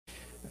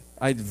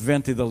I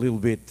vented a little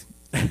bit.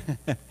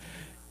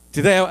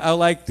 Today I would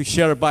like to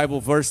share a Bible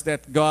verse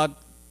that God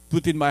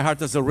put in my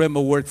heart as a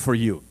rhema word for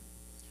you.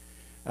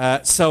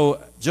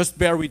 So just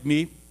bear with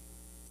me.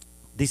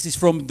 This is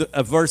from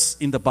a verse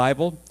in the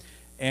Bible,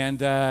 and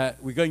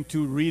we're going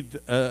to read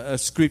a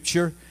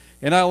scripture.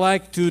 And I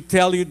like to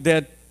tell you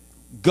that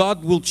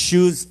God will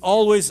choose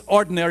always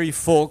ordinary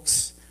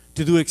folks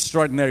to do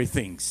extraordinary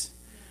things.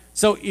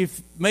 So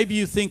if maybe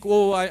you think,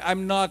 oh,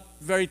 I'm not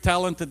very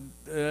talented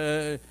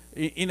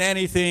in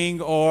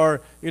anything,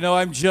 or,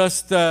 I'm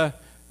just a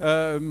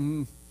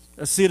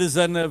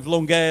citizen of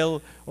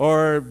Longueuil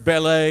or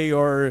Belley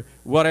or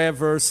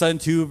whatever,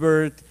 St.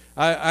 Hubert.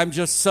 I'm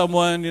just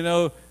someone,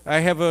 I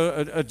have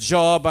a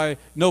job.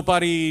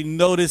 Nobody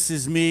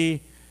notices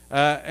me.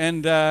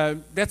 And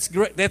that's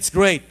great. That's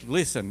great.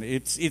 Listen,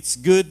 it's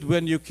good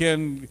when you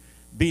can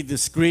be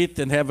discreet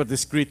and have a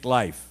discreet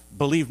life.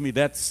 Believe me,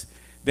 that's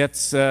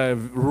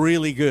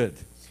really good.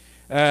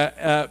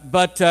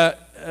 But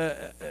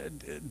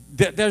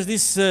there's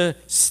this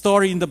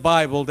story in the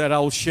Bible that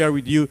I'll share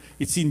with you.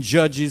 It's in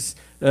Judges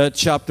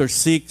chapter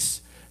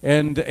 6,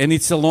 and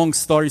it's a long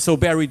story. So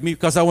bear with me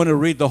because I want to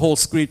read the whole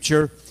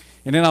scripture,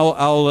 and then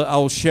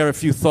I'll share a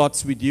few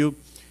thoughts with you.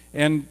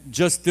 And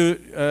just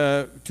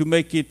to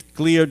make it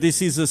clear,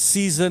 this is a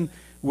season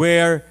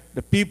where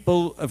the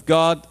people of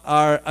God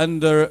are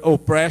under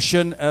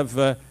oppression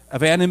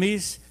of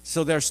enemies.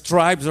 So there's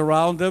tribes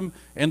around them,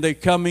 and they're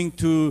coming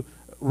to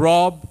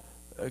rob,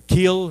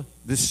 kill,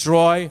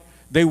 destroy.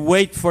 They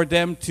wait for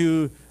them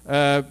to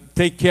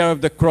take care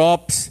of the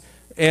crops,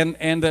 and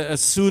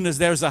as soon as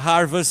there's a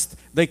harvest,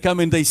 they come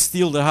and they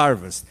steal the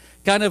harvest.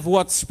 Kind of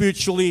what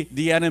spiritually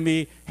the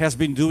enemy has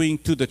been doing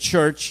to the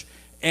church,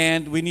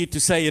 and we need to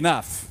say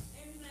enough.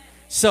 Amen.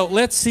 So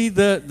let's see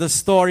the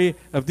story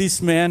of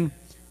this man,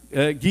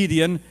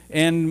 Gideon,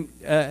 and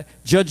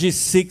Judges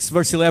 6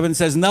 verse 11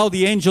 says, "Now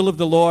the angel of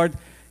the Lord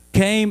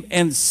came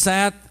and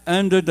sat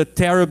under the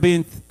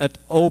terebinth at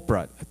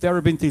Ophrah." A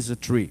terebinth is a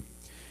tree,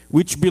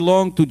 which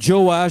belonged to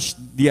Joash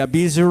the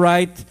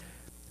Abiezrite,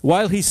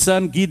 while his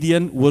son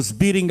Gideon was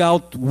beating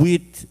out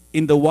wheat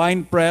in the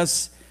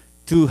winepress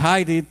to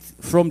hide it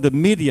from the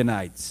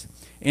Midianites.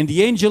 And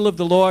the angel of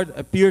the Lord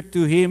appeared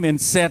to him and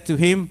said to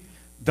him,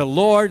 "The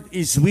Lord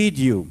is with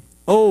you,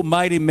 O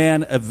mighty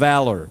man of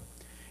valor."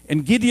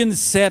 And Gideon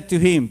said to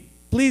him,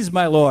 "Please,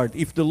 my Lord,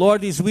 if the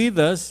Lord is with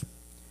us,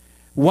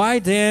 why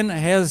then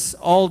has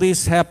all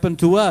this happened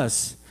to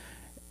us?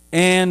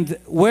 And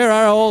where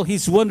are all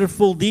his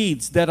wonderful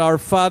deeds that our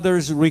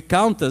fathers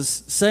recount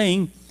us,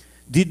 saying,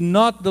 'Did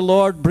not the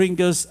Lord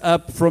bring us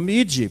up from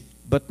Egypt?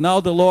 But now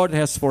the Lord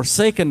has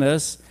forsaken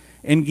us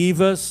and give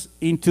us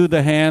into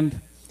the hand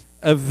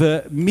of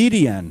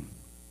Midian.'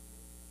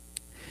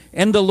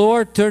 And the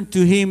Lord turned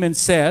to him and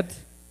said,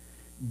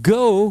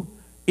 'Go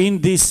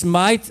in this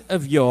might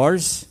of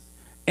yours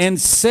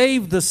and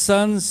save the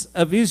sons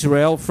of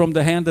Israel from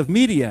the hand of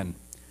Midian.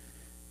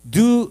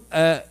 Do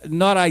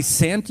not I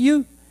send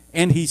you?'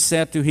 And he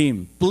said to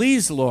him,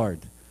 'Please, Lord,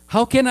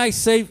 how can I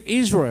save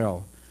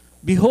Israel?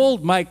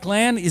 Behold, my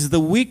clan is the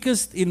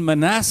weakest in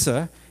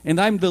Manasseh, and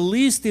I'm the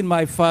least in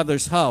my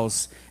father's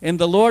house.' And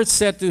the Lord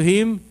said to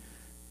him,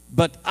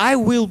 'But I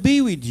will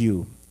be with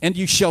you, and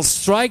you shall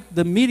strike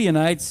the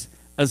Midianites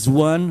as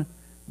one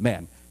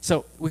man.'"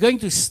 So we're going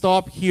to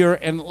stop here,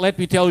 and let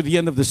me tell you the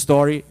end of the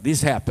story.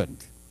 This happened.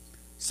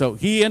 So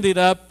he ended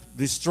up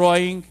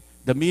destroying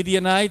the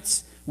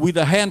Midianites with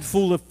a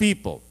handful of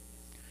people.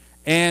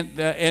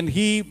 And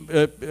he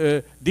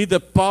did a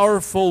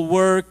powerful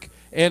work,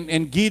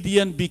 and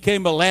Gideon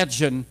became a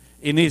legend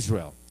in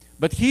Israel.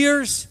 But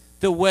here's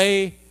the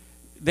way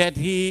that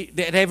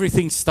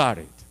everything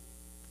started.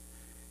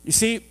 You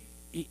see,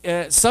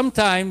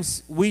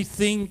 sometimes we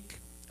think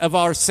of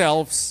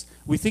ourselves,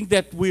 we think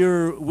that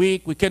we're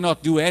weak, we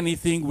cannot do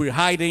anything, we're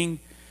hiding.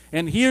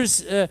 And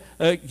here's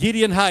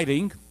Gideon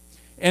hiding.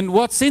 And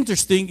what's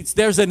interesting is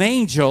there's an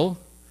angel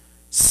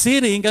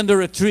sitting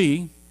under a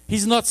tree.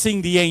 He's not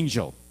seeing the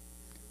angel.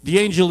 The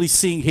angel is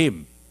seeing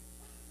him.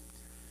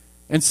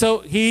 And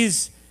so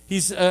he's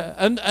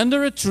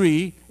under a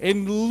tree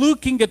and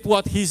looking at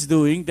what he's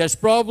doing. There's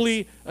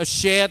probably a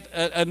shed,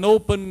 an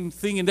open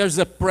thing, and there's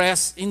a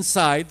press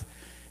inside.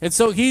 And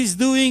so he's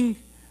doing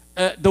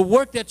the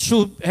work that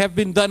should have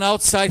been done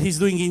outside, he's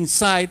doing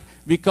inside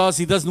because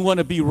he doesn't want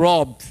to be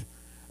robbed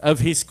of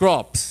his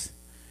crops.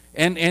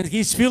 And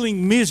he's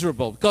feeling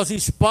miserable because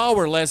he's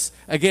powerless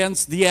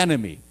against the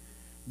enemy.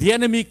 The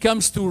enemy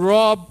comes to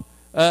rob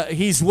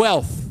his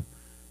wealth.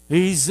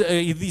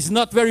 He's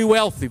not very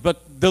wealthy, but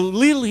the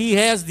little he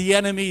has, the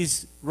enemy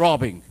is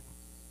robbing.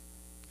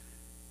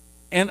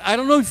 And I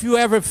don't know if you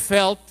ever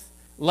felt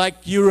like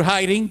you're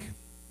hiding,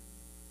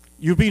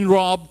 you've been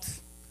robbed,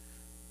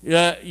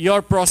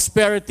 your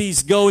prosperity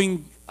is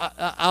going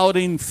out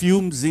in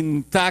fumes,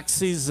 in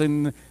taxes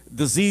and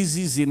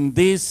diseases, in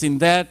this, in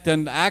that,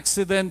 and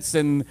accidents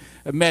and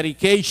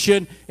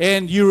medication,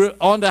 and you're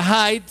on the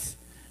hide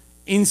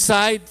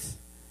inside,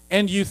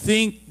 and you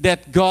think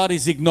that God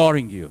is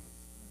ignoring you.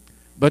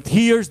 But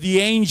here's the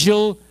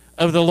angel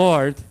of the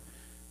Lord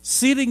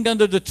sitting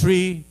under the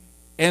tree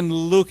and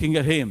looking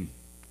at him.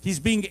 He's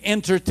being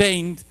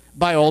entertained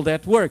by all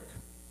that work.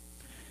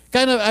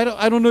 Kind of,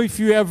 I don't know if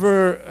you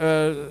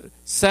ever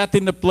sat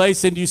in a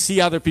place and you see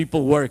other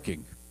people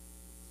working.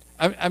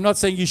 I'm not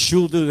saying you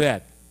should do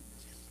that.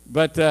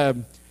 But,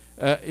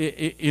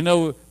 you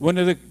know, one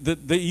of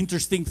the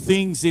interesting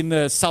things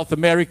in South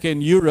America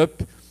and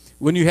Europe,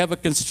 when you have a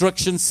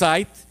construction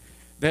site,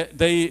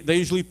 they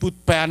usually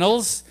put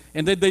panels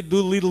and then they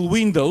do little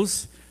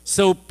windows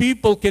so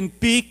people can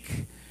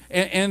peek,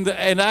 and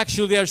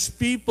actually there's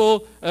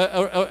people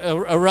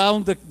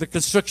around the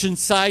construction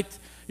site,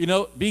 you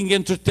know, being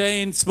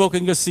entertained,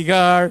 smoking a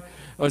cigar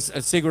or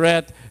a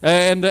cigarette,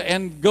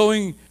 and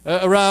going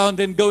around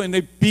and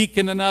they peek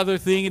in another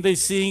thing, and they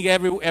seeing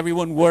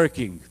everyone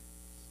working.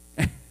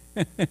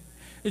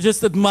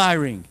 Just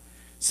admiring.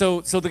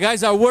 So the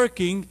guys are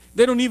working.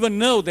 They don't even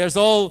know there's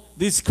all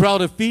this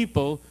crowd of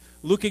people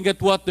looking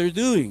at what they're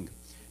doing.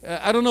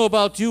 I don't know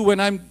about you. When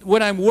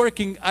I'm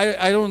working,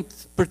 I don't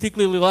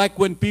particularly like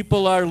when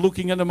people are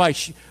looking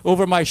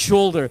over my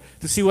shoulder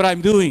to see what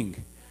I'm doing.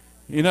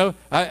 You know,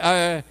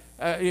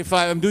 if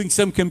I'm doing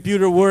some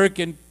computer work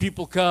and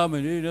people come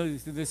and, you know,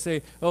 they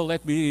say, "Oh,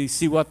 let me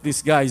see what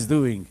this guy is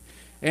doing,"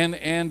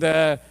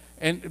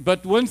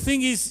 but one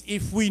thing is,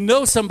 if we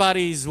know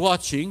somebody is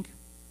watching,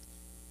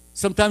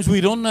 sometimes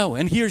we don't know.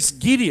 And here's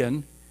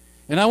Gideon,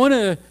 and I want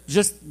to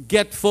just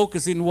get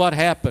focused in what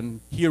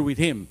happened here with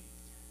him.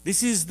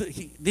 This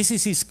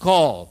is his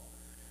call.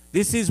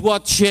 This is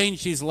what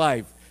changed his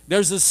life.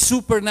 There's a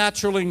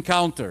supernatural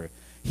encounter.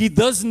 He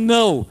doesn't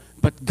know,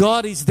 but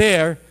God is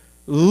there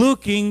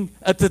looking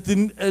at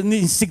an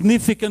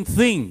insignificant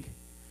thing.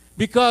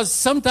 Because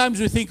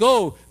sometimes we think,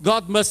 oh,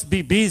 God must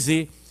be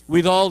busy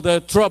with all the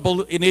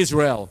trouble in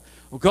Israel.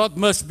 God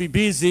must be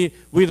busy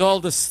with all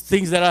the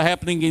things that are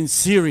happening in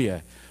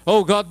Syria.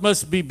 Oh, God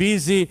must be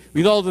busy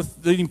with all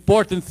the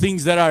important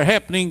things that are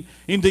happening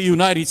in the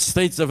United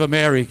States of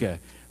America.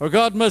 Or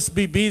God must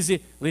be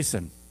busy.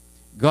 Listen,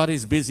 God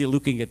is busy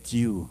looking at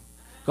you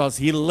because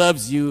He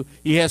loves you.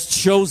 He has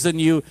chosen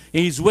you.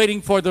 And He's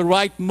waiting for the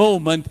right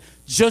moment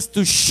just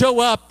to show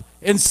up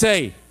and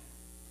say,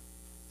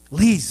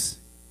 Liz,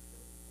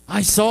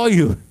 I saw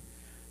you.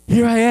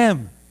 Here I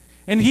am.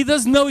 And He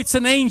doesn't know it's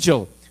an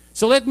angel.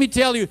 So let me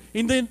tell you,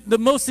 in the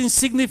most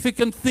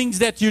insignificant things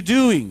that you're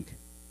doing,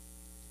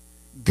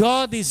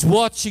 God is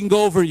watching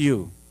over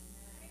you.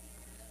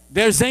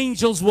 There's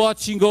angels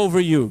watching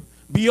over you.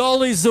 Be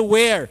always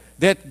aware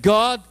that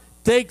God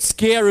takes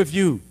care of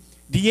you.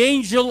 The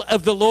angel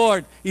of the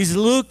Lord is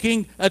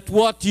looking at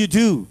what you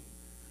do.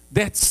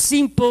 That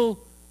simple,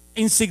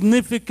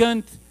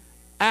 insignificant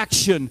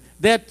action,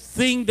 that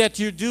thing that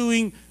you're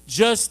doing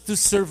just to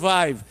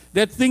survive,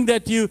 that thing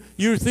that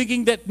you're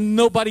thinking that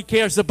nobody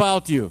cares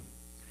about you.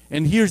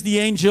 And here's the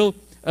angel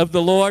of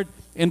the Lord,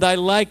 and I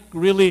like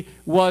really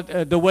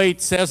what the way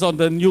it says on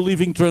the New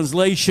Living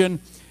Translation,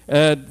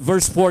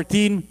 verse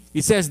 14.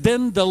 It says,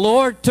 "Then the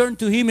Lord turned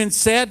to him and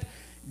said,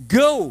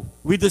 go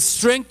with the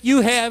strength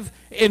you have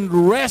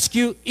and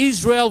rescue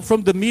Israel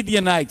from the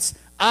Midianites.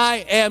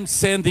 I am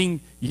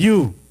sending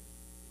you."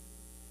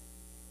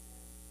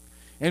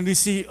 And we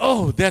see,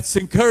 oh, that's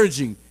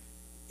encouraging.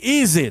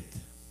 Is it?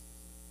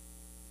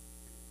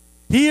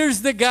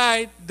 Here's the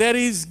guy that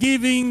is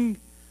giving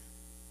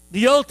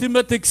the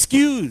ultimate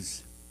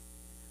excuse.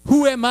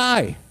 Who am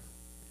I?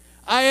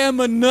 I am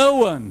a no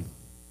one,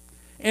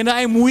 and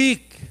I'm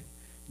weak.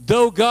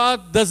 Though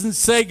God doesn't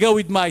say go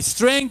with my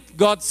strength,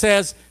 God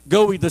says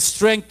go with the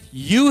strength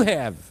you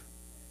have.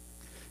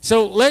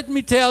 So let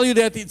me tell you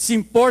that it's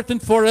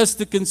important for us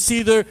to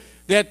consider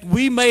that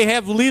we may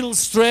have little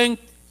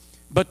strength,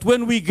 but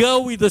when we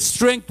go with the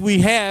strength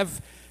we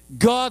have,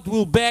 God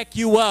will back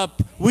you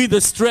up with the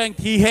strength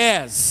He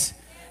has.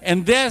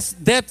 And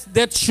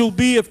that should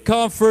be of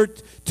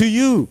comfort to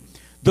you.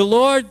 The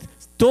Lord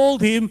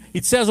told him,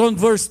 it says on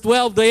verse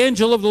 12, the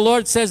angel of the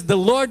Lord says, "The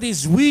Lord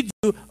is with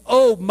you,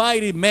 O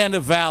mighty man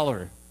of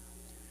valor."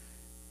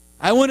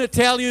 I want to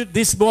tell you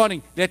this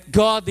morning that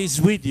God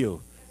is with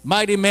you.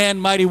 Mighty man,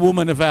 mighty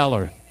woman of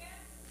valor.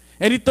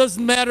 And it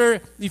doesn't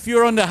matter if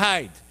you're on the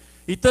hide.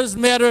 It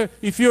doesn't matter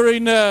if you're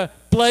in a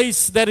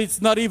place that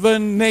it's not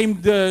even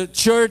named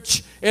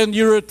church and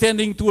you're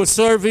attending to a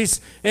service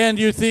and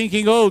you're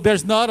thinking, oh,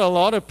 there's not a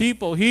lot of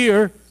people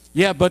here.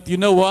 Yeah, but you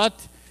know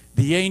what?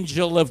 The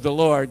angel of the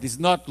Lord is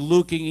not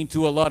looking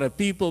into a lot of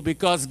people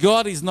because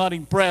God is not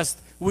impressed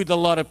with a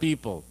lot of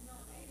people.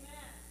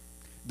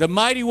 The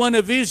mighty one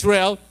of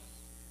Israel,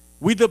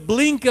 with the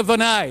blink of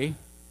an eye,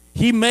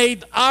 He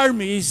made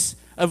armies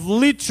of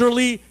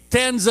literally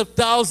tens of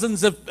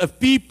thousands of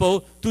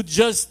people to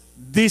just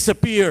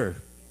disappear.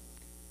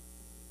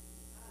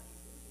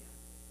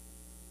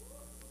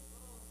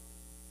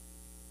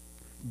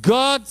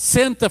 God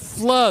sent a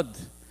flood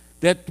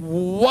that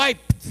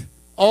wiped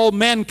all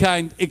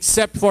mankind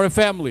except for a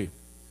family.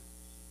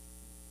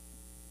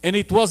 And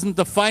it wasn't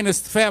the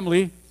finest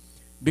family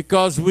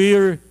because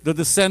we're the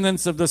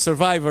descendants of the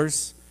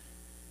survivors,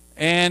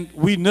 and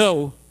we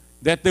know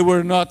that they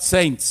were not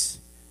saints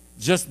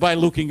just by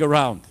looking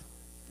around.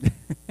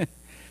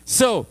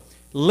 So,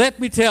 let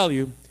me tell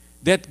you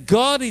that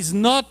God is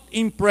not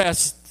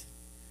impressed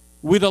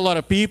with a lot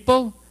of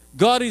people.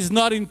 God is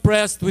not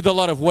impressed with a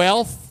lot of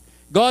wealth.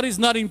 God is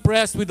not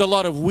impressed with a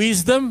lot of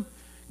wisdom.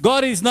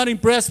 God is not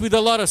impressed with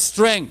a lot of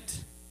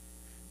strength.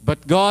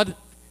 But God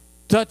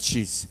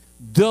touches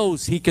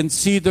those He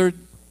considered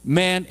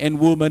man and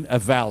woman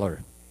of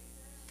valor.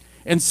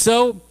 And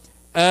so,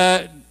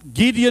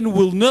 Gideon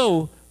will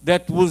know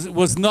that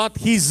was not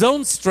his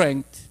own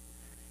strength.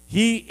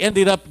 He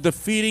ended up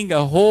defeating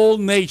a whole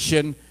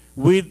nation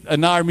with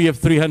an army of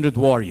 300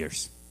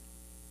 warriors.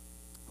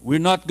 We're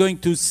not going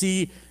to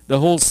see the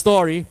whole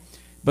story,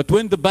 but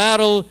when the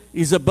battle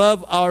is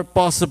above our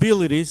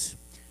possibilities,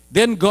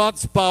 then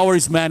God's power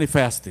is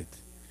manifested.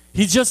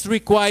 He just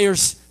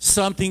requires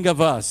something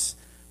of us.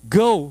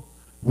 Go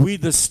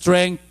with the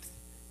strength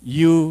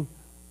you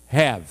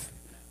have.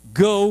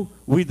 Go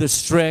with the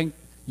strength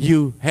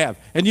you have.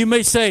 And you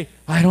may say,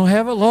 I don't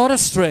have a lot of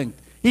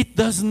strength. It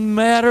doesn't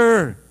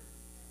matter.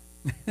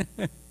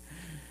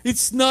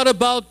 It's not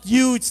about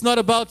you. It's not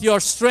about your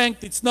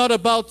strength. It's not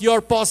about your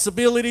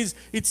possibilities.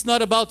 It's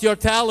not about your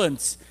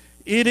talents.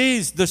 It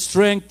is the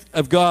strength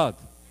of God.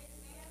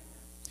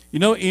 You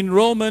know, in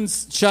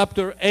Romans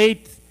chapter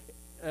 8,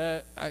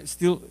 I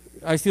still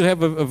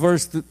have a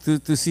verse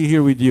to see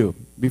here with you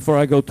before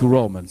I go to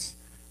Romans.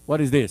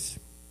 What is this?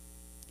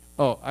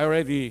 Oh, I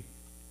already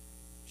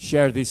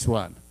shared this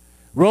one.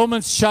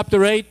 Romans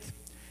chapter 8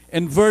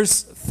 and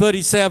verse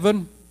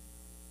 37.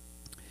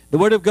 The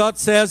Word of God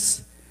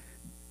says,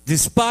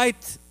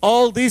 despite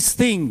all these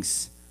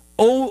things,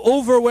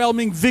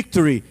 overwhelming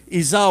victory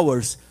is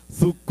ours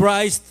through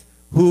Christ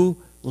who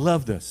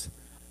loved us.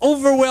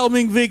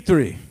 Overwhelming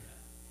victory.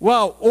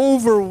 Wow,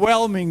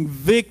 overwhelming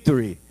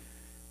victory.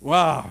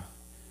 Wow.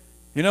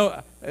 You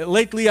know,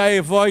 lately I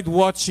avoid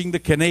watching the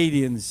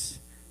Canadians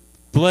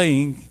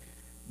playing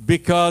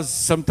because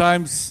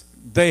sometimes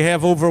they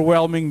have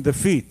overwhelming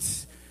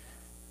defeats.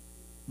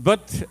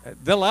 But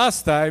the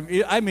last time,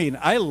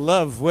 I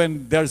love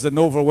when there's an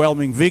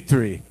overwhelming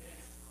victory.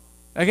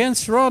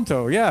 Against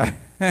Toronto, yeah.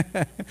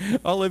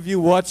 All of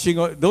you watching,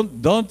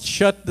 don't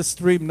shut the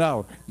stream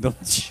now.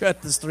 Don't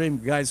shut the stream,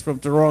 guys from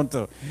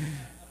Toronto.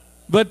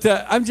 But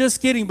I'm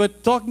just kidding.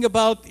 But talking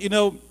about,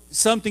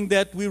 something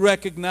that we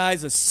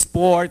recognize as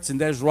sports, and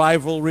there's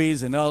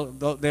rivalries, and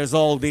there's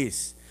all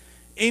this.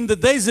 In the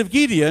days of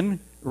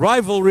Gideon,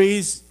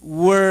 rivalries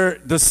were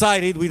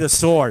decided with a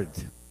sword.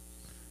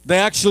 They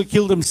actually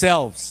killed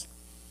themselves.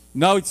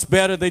 Now it's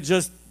better they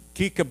just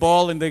kick a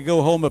ball and they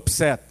go home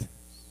upset.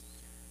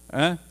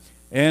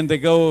 And they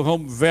go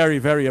home very,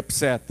 very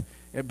upset.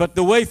 But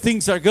the way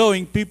things are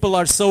going, people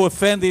are so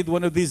offended.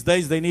 One of these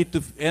days they need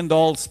to end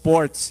all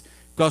sports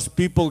because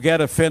people get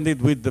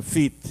offended with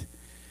defeat.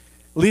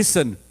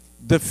 Listen,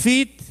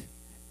 defeat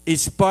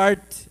is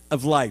part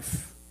of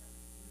life.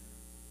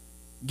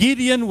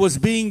 Gideon was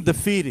being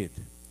defeated.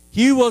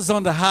 He was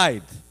on the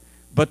hide.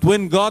 But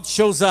when God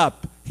shows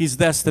up, his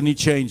destiny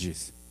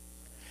changes.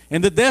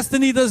 And the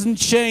destiny doesn't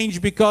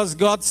change because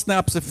God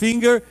snaps a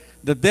finger.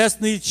 The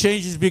destiny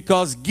changes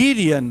because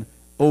Gideon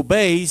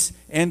obeys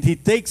and he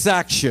takes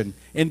action.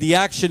 And the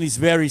action is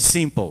very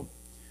simple.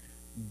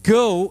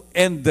 Go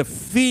and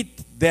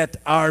defeat that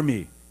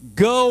army.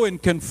 Go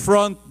and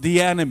confront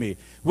the enemy.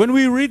 When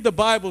we read the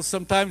Bible,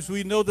 sometimes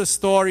we know the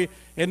story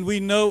and we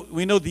know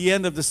the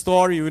end of the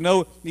story. We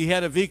know he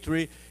had a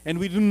victory, and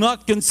we do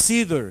not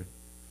consider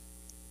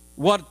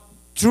what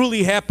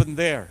truly happened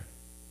there.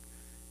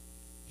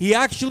 He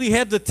actually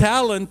had the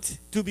talent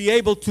to be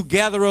able to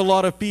gather a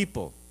lot of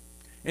people.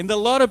 And a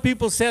lot of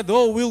people said,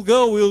 oh, we'll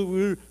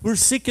go. We're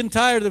sick and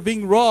tired of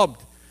being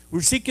robbed.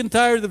 We're sick and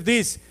tired of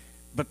this.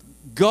 But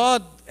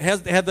God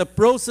had a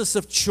process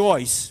of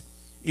choice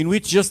in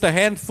which just a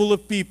handful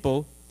of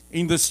people,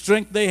 in the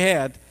strength they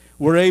had,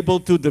 were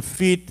able to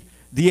defeat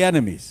the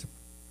enemies.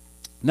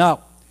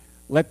 Now,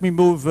 let me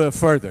move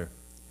further.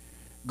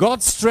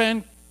 God's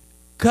strength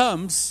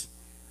comes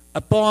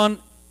upon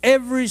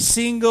every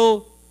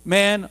single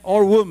man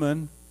or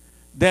woman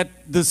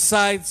that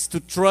decides to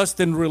trust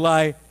and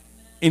rely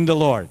in the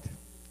Lord.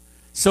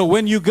 So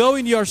when you go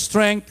in your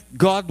strength,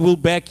 God will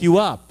back you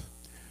up.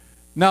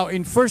 Now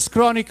in 1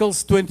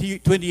 Chronicles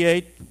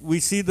 28, we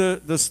see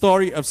the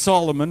story of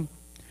Solomon.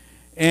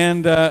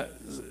 And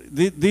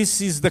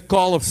this is the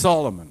call of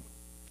Solomon.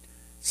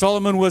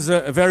 Solomon was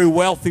a very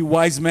wealthy,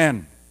 wise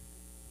man.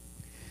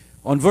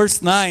 On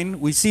verse 9,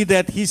 we see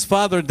that his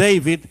father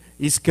David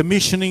is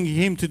commissioning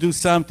him to do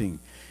something.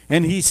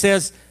 And he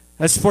says,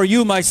 as for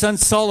you, my son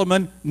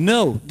Solomon,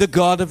 know the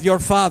God of your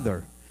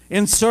father,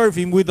 and serve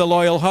him with a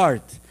loyal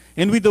heart,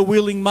 and with a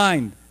willing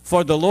mind.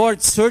 For the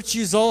Lord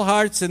searches all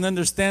hearts and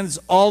understands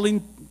all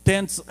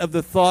intents of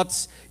the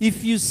thoughts.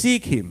 If you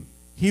seek him,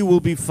 he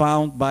will be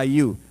found by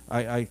you.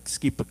 I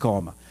skip a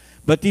comma.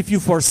 But if you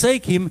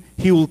forsake him,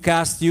 he will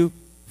cast you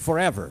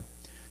forever.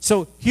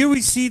 So here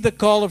we see the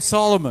call of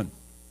Solomon.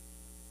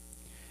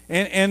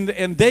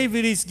 And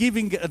David is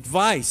giving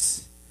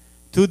advice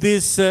to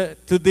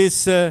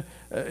this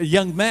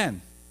young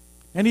man.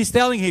 And he's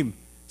telling him,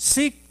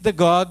 seek the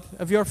God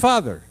of your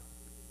father.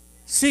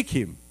 Seek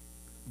him.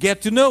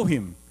 Get to know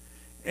him.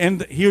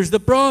 And here's the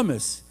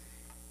promise.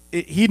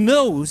 He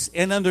knows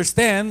and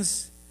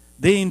understands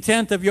the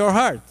intent of your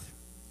heart.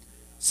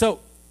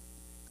 So,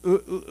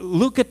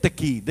 look at the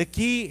key. The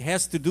key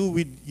has to do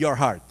with your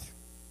heart.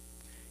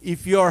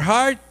 If your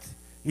heart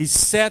is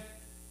set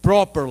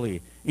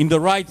properly in the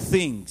right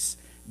things,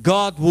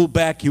 God will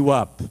back you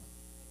up.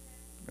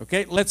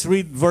 Okay, let's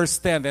read verse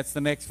 10. That's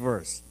the next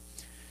verse.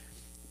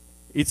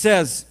 It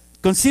says,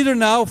 "Consider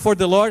now, for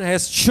the Lord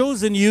has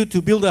chosen you to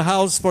build a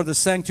house for the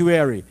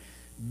sanctuary.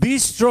 Be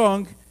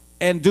strong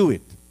and do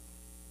it."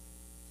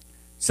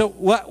 So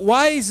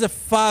why is a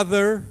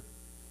father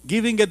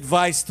giving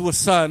advice to a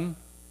son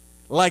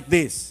like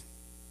this?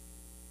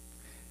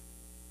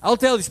 I'll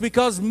tell you, it's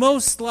because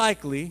most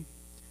likely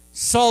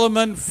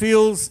Solomon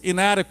feels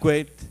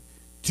inadequate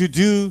to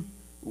do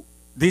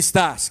this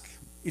task.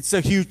 It's a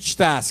huge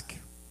task.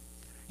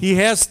 He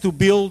has to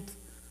build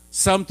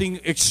something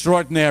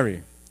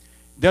extraordinary.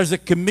 There's a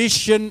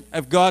commission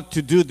of God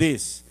to do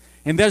this.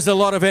 And there's a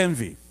lot of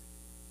envy.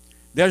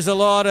 There's a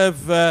lot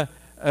of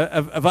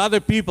other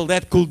people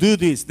that could do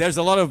this. There's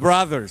a lot of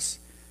brothers.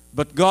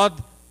 But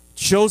God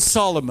chose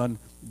Solomon.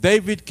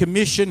 David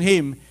commissioned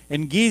him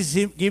and gives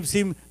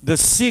him the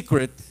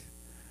secret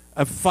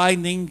of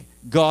finding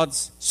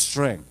God's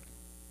strength.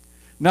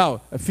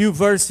 Now, a few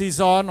verses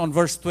on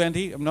verse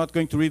 20, I'm not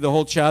going to read the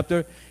whole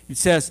chapter. It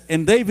says,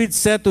 "And David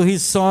said to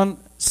his son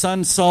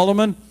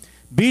Solomon,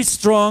 Be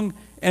strong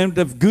and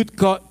of good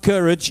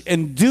courage,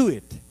 and do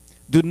it.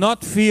 Do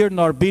not fear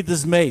nor be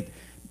dismayed,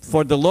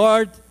 for the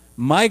Lord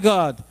my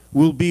God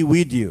will be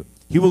with you.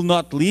 He will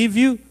not leave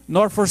you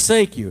nor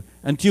forsake you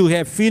until you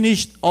have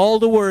finished all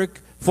the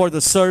work for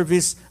the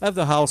service of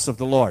the house of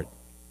the Lord."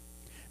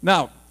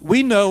 Now,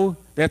 we know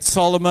that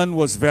Solomon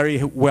was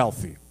very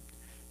wealthy,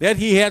 that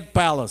he had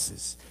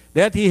palaces,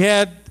 that he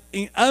had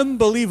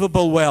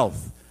unbelievable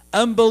wealth,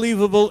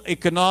 unbelievable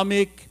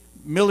economic,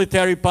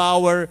 military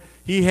power.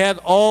 He had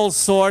all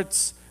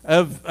sorts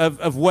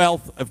of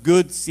wealth, of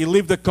goods. He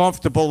lived a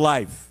comfortable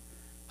life.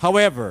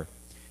 However,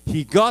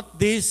 he got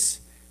this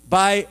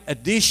by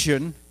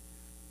addition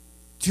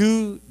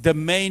to the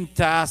main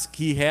task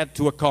he had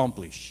to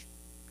accomplish.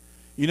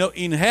 You know,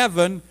 in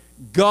heaven,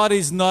 God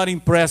is not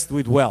impressed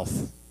with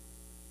wealth.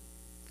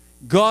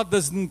 God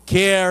doesn't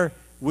care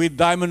with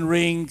diamond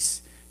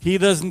rings. He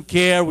doesn't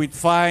care with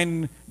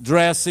fine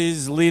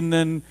dresses,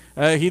 linen.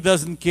 He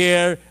doesn't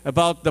care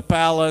about the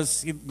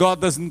palace.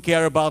 God doesn't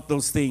care about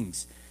those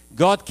things.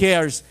 God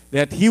cares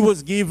that he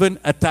was given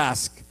a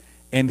task,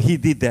 and he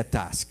did that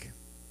task.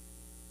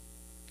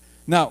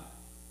 Now,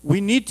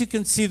 we need to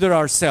consider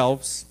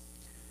ourselves,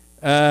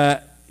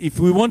 if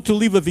we want to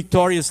live a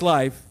victorious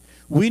life,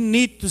 we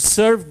need to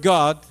serve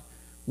God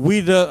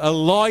with a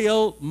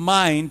loyal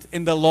mind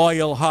and a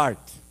loyal heart.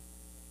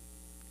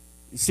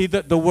 You see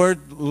the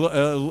word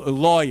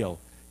loyal.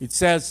 It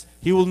says,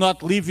 He will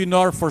not leave you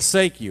nor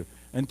forsake you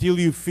until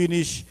you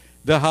finish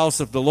the house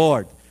of the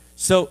Lord.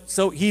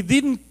 So he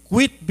didn't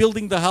quit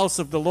building the house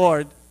of the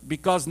Lord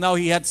because now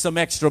he had some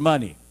extra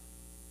money.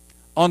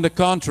 On the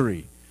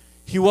contrary,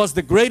 he was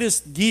the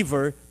greatest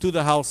giver to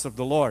the house of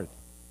the Lord.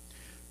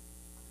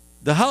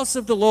 The house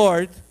of the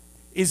Lord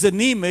is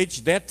an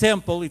image, that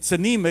temple, it's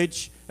an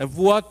image of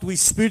what we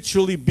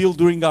spiritually build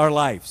during our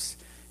lives.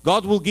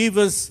 God will give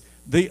us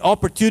the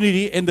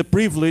opportunity and the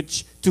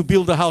privilege to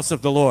build the house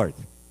of the Lord.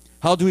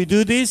 How do we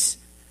do this?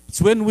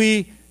 It's when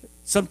we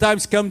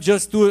sometimes come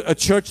just to a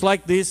church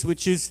like this,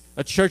 which is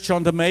a church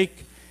on the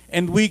make,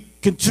 and we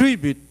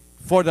contribute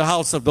for the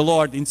house of the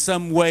Lord in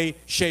some way,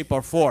 shape,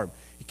 or form.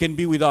 It can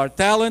be with our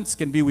talents, it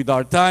can be with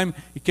our time,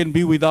 it can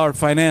be with our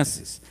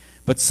finances.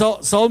 But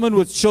Solomon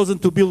was chosen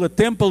to build a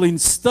temple in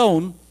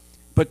stone,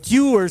 but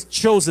you were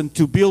chosen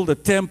to build a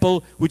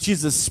temple which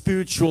is a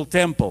spiritual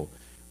temple,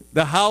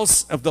 the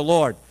house of the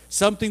Lord,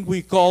 something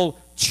we call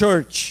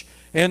church,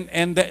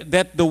 and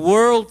that the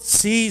world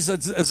sees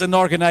as an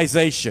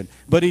organization,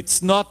 but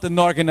it's not an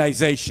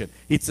organization,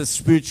 it's a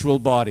spiritual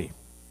body.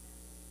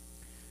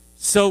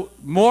 So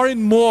more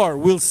and more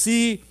we'll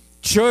see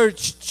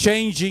church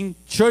changing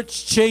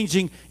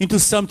into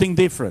something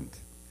different.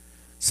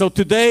 So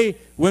today,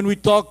 when we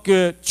talk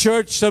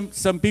church,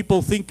 some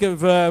people think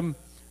of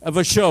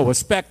a show, a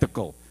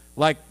spectacle.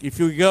 Like if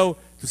you go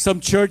to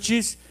some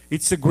churches,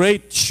 it's a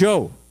great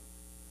show.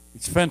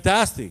 It's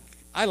fantastic.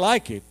 I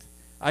like it.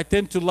 I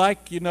tend to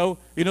like,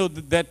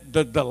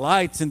 the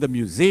lights and the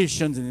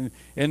musicians,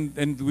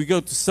 and we go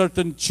to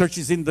certain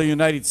churches in the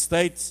United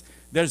States.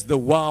 There's the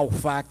wow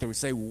factor. We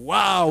say,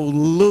 wow,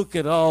 look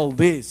at all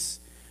this.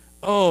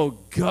 Oh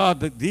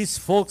God, these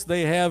folks,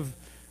 they have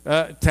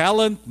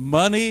talent,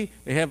 money,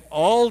 they have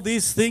all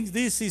these things.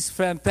 This is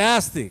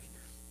fantastic.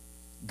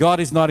 God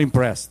is not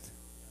impressed.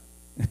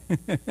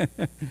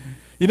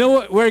 You know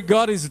what, where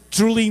God is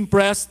truly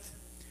impressed?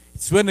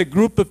 It's when a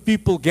group of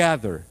people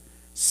gather,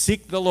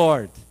 seek the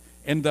Lord,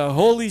 and the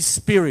Holy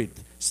Spirit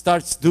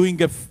starts doing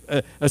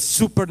a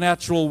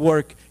supernatural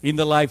work in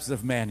the lives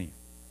of many.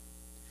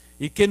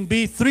 It can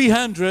be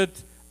 300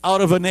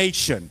 out of a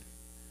nation,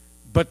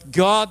 but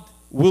God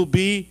will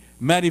be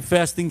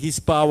manifesting His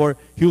power.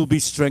 He will be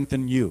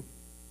strengthening you.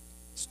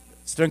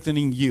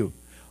 Strengthening you.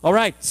 All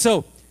right,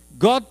 so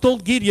God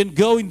told Gideon,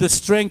 go in the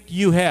strength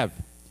you have.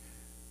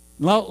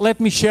 Now let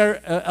me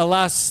share a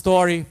last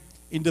story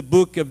in the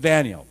book of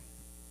Daniel.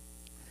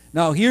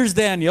 Now here's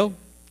Daniel.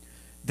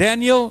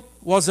 Daniel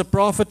was a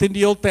prophet in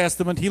the Old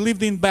Testament. He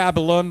lived in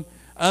Babylon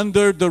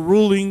under the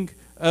ruling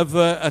of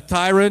a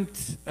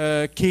tyrant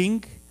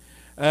king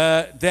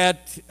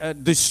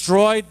that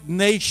destroyed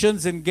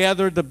nations and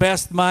gathered the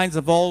best minds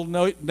of all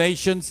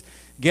nations,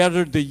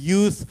 gathered the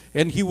youth,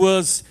 and he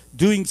was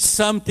doing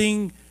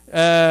something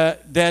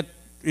that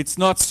it's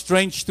not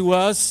strange to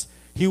us.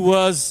 He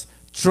was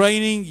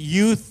training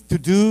youth to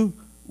do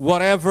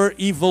whatever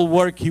evil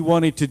work he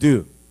wanted to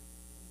do.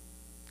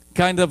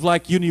 Kind of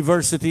like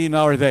university in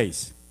our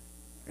days,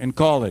 and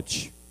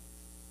college.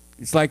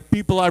 It's like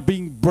people are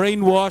being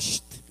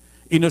brainwashed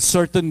in a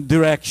certain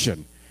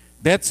direction.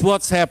 That's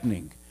what's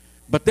happening.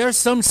 But there's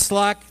some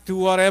slack to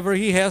whatever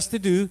he has to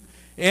do,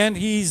 and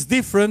he's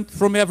different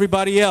from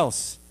everybody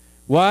else.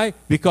 Why?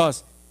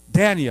 Because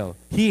Daniel,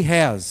 he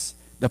has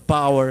the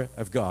power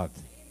of God.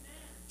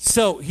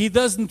 So he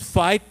doesn't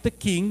fight the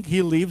king.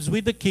 He lives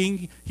with the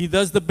king. He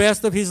does the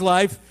best of his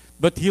life,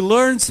 but he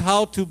learns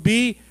how to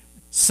be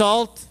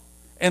salt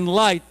and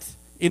light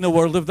in a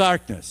world of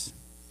darkness.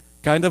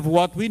 Kind of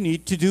what we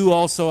need to do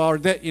also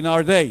in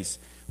our days.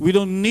 We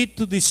don't need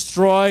to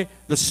destroy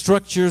the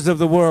structures of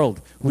the world.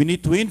 We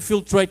need to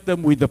infiltrate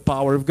them with the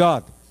power of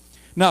God.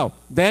 Now,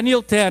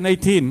 Daniel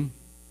 10:18,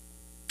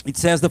 it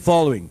says the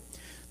following.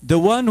 The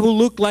one who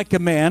looked like a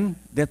man,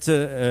 that's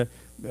an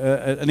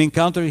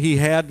encounter he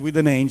had with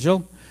an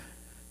angel,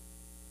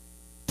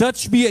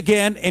 touched me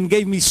again and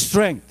gave me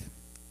strength.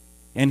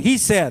 And he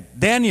said,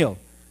 Daniel,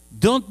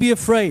 don't be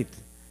afraid.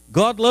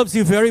 God loves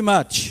you very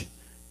much.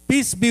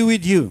 Peace be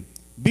with you.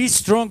 Be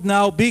strong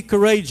now, be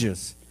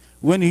courageous.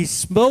 When he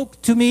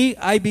spoke to me,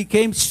 I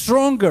became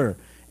stronger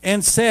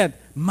and said,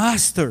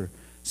 Master,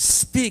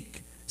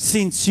 speak,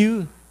 since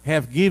you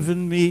have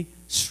given me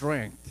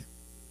strength.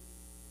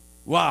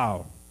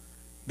 Wow,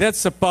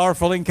 that's a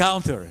powerful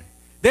encounter.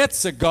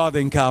 That's a God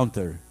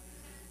encounter.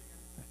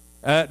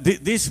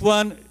 This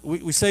one,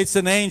 we say it's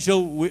an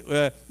angel.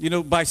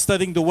 By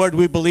studying the Word,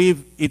 we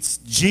believe it's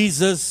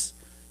Jesus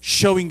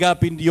showing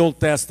up in the Old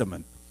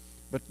Testament.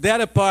 But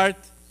that apart,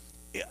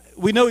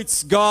 we know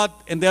it's God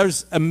and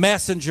there's a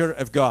messenger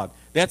of God.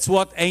 That's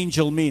what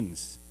angel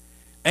means.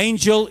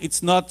 Angel,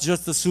 it's not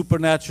just a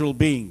supernatural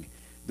being.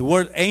 The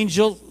word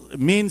angel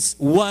means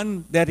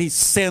one that is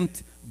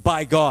sent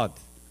by God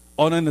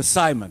on an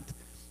assignment.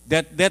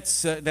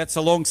 That's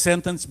a long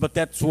sentence, but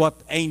that's what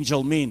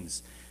angel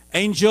means.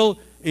 Angel,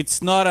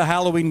 it's not a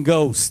Halloween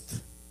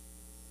ghost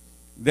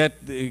that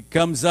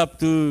comes up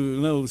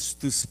to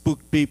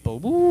spook people.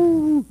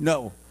 Woo!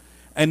 No.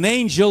 An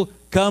angel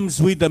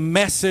comes with the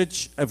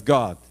message of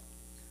God.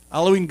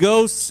 Halloween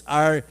ghosts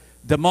are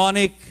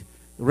demonic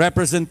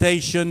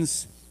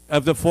representations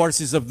of the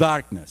forces of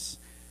darkness.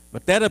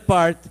 But that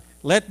apart,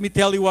 let me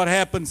tell you what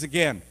happens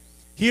again.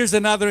 Here's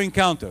another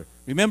encounter.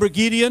 Remember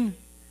Gideon?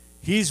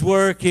 He's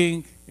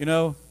working,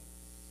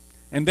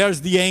 and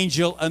there's the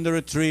angel under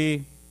a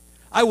tree.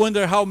 I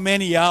wonder how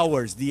many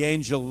hours the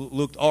angel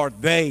looked, or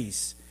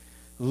days,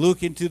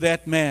 look into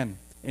that man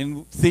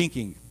and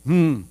thinking,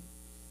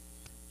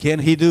 can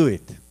he do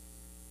it?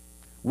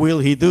 Will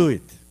he do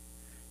it?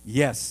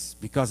 Yes,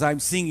 because I'm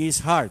seeing his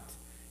heart,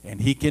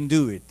 and he can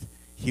do it.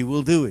 He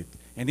will do it.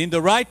 And in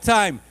the right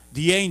time,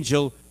 the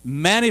angel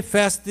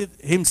manifested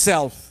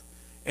himself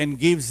and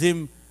gives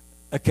him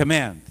a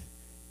command.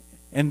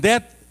 And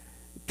that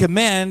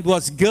command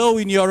was, go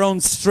in your own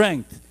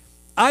strength.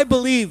 I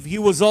believe he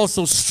was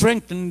also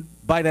strengthened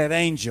by that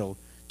angel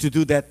to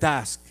do that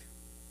task.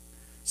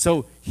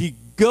 So he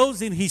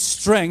goes in his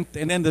strength,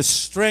 and then the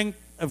strength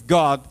of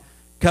God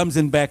comes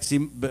and backs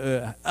him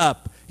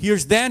up.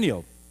 Here's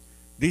Daniel.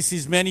 This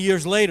is many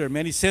years later,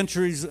 many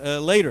centuries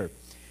later.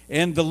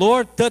 And the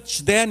Lord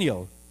touched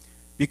Daniel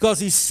because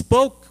he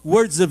spoke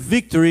words of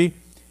victory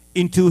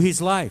into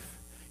his life.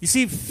 You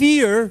see,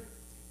 fear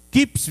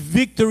keeps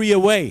victory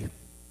away.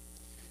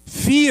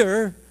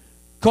 Fear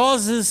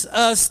causes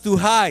us to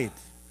hide.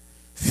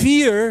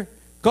 Fear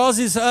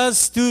causes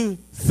us to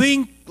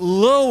think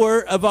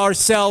lower of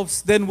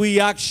ourselves than we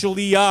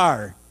actually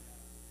are.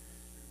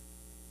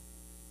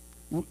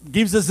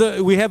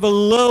 We have a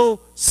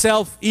low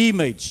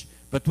self-image.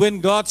 But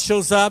when God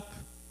shows up,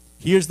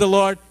 here's the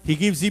Lord, He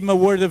gives him a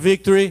word of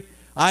victory.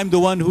 I'm the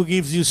one who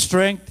gives you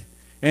strength.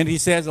 And he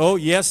says, oh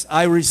yes,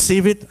 I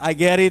receive it, I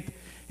get it.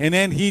 And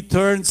then he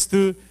turns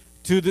to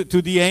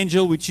the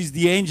angel, which is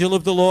the angel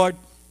of the Lord,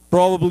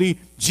 probably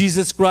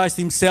Jesus Christ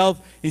himself.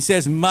 He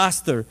says,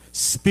 Master,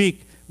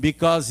 speak,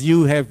 because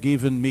you have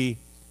given me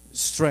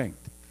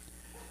strength.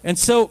 And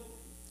so,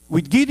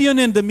 with Gideon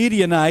and the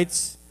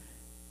Midianites,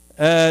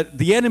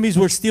 the enemies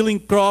were stealing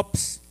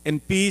crops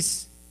and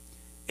peace.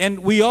 And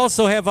we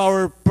also have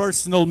our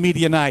personal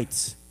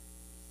Midianites.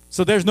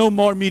 So there's no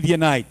more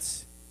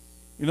Midianites.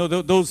 You know,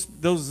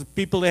 those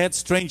people that had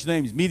strange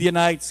names.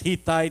 Midianites,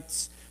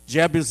 Hittites,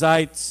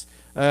 Jebusites.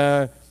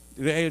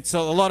 It's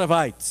a lot of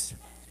ites.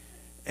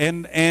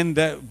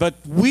 But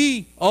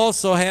we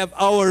also have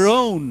our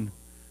own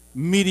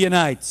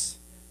Midianites,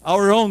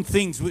 our own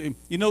things.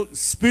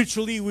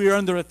 Spiritually we're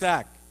under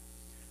attack.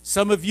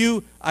 Some of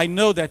you, I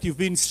know that you've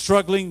been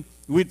struggling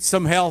with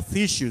some health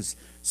issues,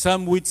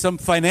 some with some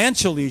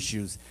financial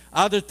issues,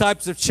 other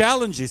types of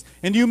challenges.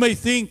 And you may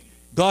think,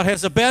 God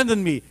has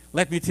abandoned me.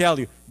 Let me tell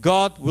you,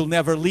 God will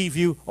never leave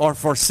you or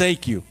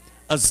forsake you,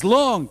 as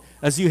long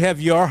as you have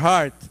your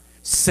heart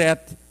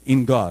set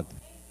in God.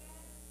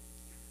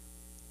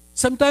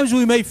 Sometimes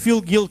we may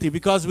feel guilty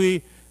because we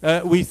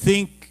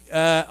think,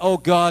 oh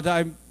God,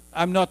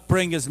 I'm not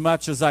praying as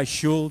much as I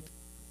should.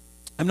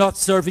 I'm not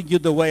serving you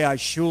the way I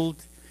should.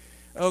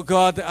 Oh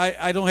God,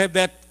 I don't have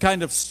that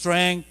kind of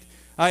strength.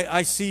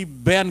 I see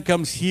Ben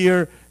comes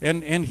here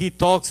and he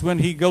talks when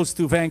he goes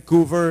to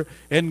Vancouver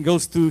and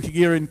goes to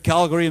here in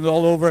Calgary and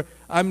all over.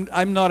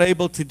 I'm not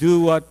able to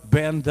do what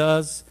Ben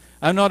does.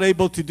 I'm not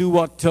able to do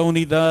what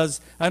Tony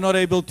does. I'm not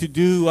able to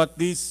do what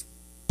this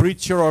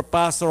preacher or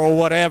pastor or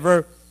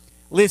whatever.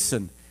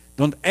 Listen,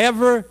 don't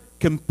ever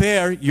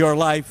compare your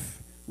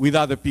life with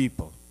other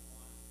people.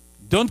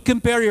 Don't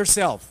compare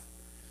yourself.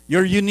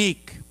 You're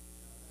unique.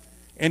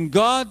 And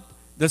God,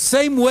 the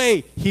same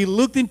way He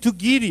looked into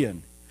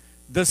Gideon,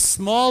 the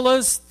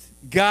smallest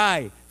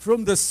guy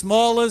from the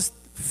smallest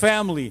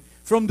family,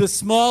 from the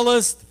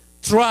smallest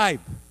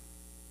tribe,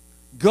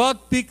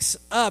 God picks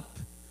up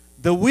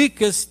the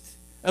weakest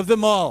of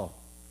them all.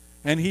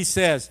 And He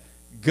says,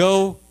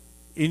 go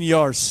in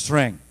your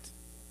strength.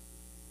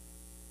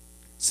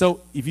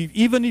 So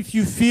even if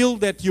you feel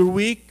that you're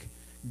weak,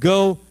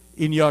 go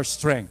in your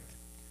strength.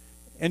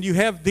 And you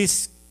have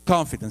this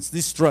confidence,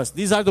 this trust.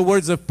 These are the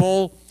words of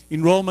Paul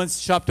in Romans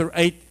chapter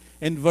 8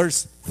 and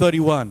verse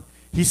 31.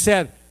 He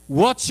said,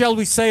 what shall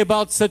we say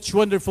about such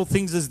wonderful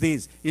things as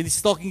these? And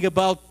he's talking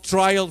about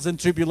trials and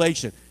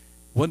tribulation.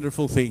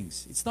 Wonderful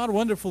things. It's not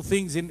wonderful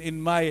things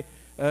in my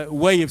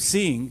way of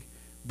seeing,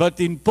 but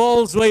in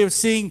Paul's way of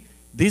seeing,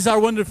 these are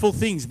wonderful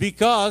things,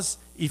 because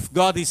if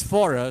God is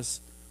for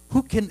us,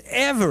 who can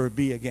ever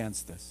be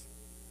against us?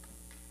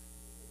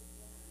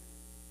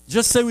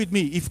 Just say with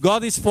me, if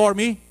God is for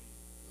me,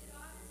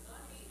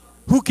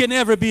 who can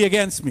ever be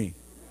against me?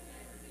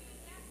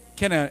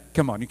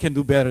 Come on, you can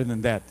do better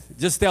than that.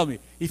 Just tell me,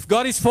 if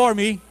God is for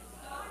me,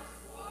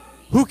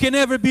 who can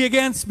ever be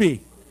against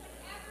me?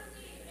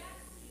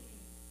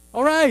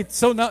 All right,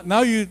 so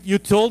now you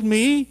told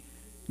me.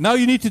 Now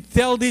you need to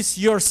tell this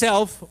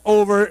yourself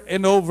over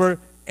and over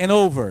and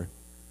over.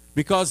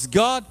 Because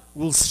God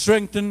will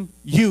strengthen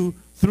you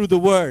through the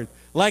Word,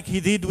 like He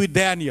did with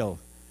Daniel.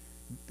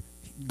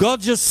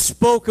 God just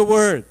spoke a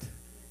word.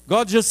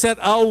 God just said,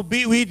 I will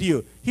be with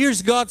you.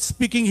 Here's God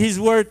speaking His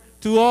word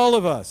to all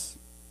of us.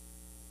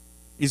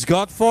 Is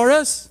God for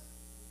us?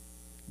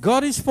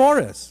 God is for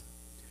us.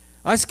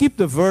 I skipped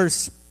the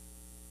verse.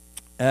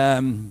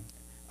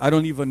 I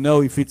don't even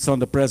know if it's on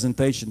the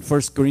presentation.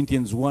 1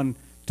 Corinthians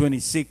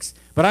 1:26.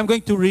 But I'm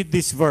going to read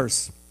this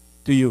verse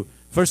to you.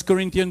 1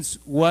 Corinthians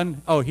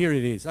 1. Oh, here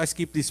it is. I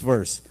skipped this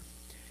verse.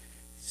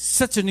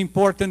 Such an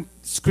important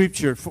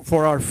scripture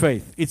for our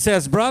faith. It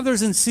says,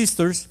 brothers and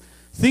sisters,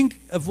 think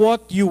of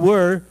what you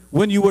were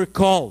when you were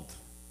called.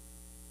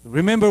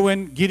 Remember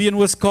when Gideon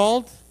was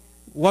called?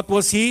 What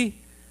was he?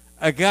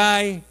 A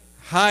guy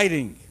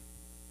hiding.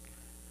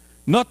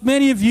 Not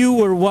many of you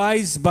were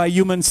wise by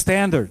human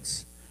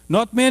standards.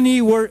 Not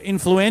many were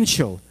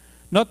influential.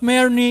 Not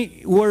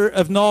many were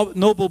of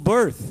noble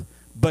birth.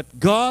 But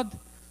God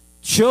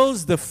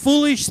chose the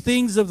foolish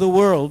things of the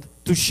world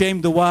to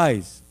shame the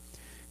wise.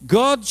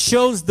 God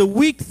chose the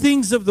weak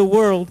things of the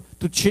world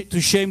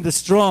to shame the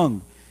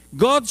strong.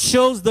 God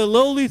shows the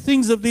lowly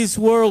things of this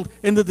world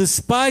and the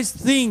despised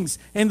things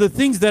and the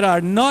things that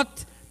are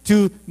not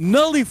to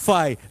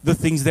nullify the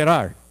things that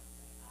are.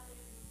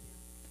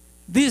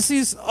 This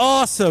is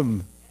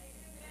awesome.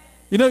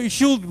 You know, you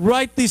should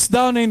write this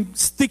down and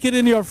stick it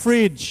in your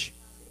fridge.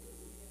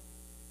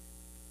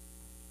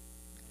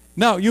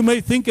 Now, you may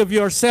think of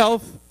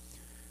yourself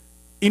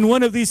in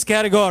one of these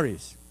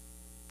categories.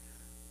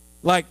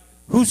 Like,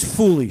 who's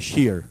foolish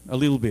here? A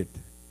little bit.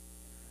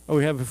 Oh,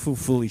 we have a few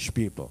foolish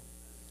people.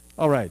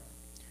 All right.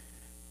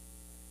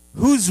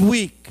 Who's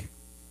weak?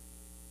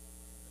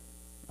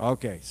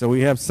 Okay, so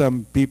we have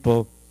some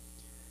people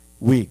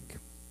weak.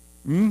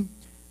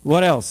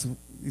 What else?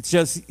 It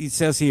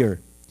says here,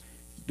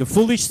 the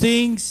foolish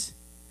things.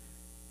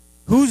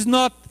 Who's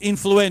not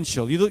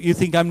influential? You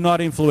think I'm not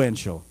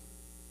influential?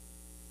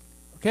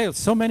 Okay,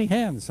 so many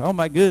hands. Oh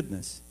my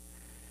goodness.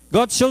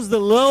 God shows the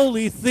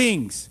lowly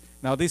things.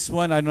 Now this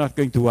one I'm not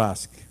going to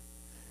ask.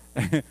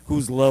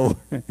 Who's low?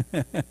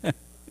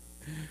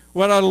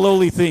 What are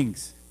lowly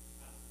things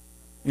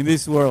in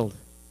this world?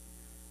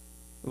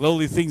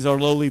 Lowly things are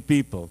lowly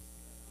people.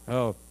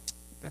 Oh,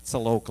 that's a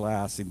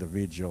low-class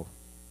individual.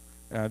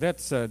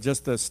 That's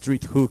just a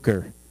street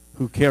hooker.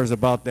 Who cares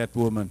about that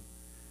woman?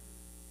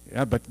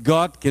 Yeah, but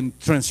God can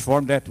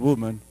transform that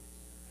woman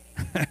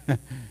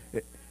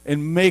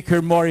and make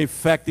her more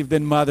effective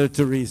than Mother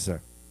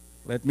Teresa.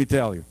 Let me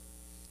tell you.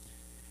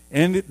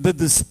 And the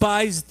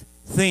despised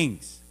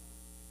things.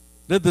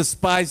 The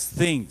despised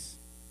things.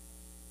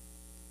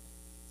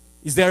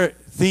 Is there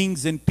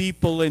things and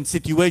people and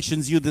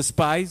situations you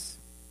despise?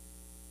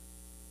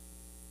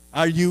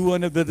 Are you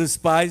one of the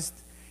despised?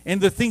 And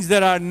the things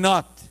that are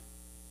not.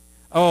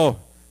 Oh,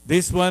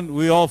 this one,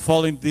 we all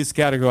fall into this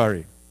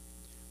category.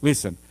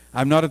 Listen,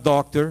 I'm not a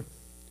doctor.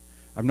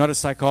 I'm not a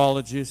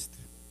psychologist.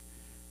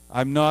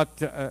 I'm not,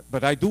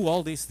 but I do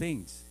all these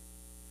things.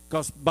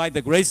 Because by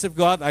the grace of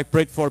God, I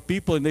prayed for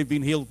people and they've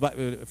been healed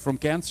from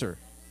cancer.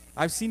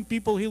 I've seen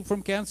people healed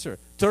from cancer.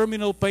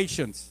 Terminal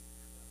patients.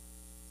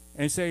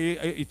 And say,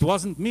 it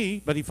wasn't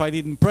me, but if I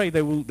didn't pray,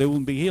 they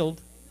won't be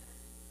healed.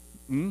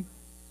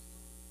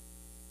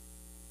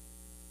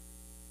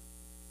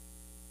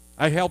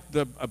 I helped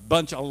a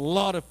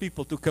lot of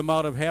people to come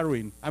out of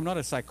heroin. I'm not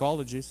a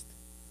psychologist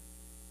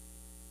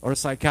or a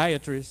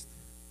psychiatrist.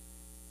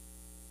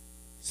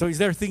 So is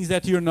there things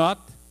that you're not?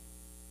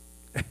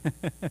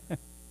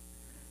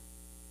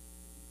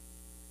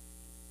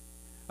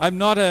 I'm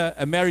not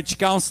a marriage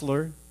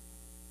counselor,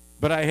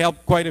 but I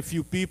helped quite a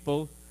few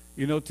people,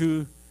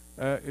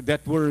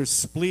 that were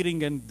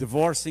splitting and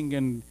divorcing,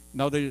 and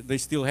now they're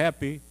still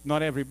happy.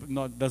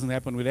 Doesn't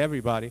happen with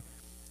everybody.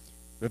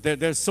 But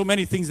there's so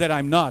many things that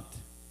I'm not.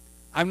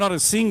 I'm not a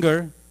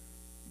singer.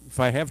 If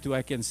I have to,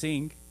 I can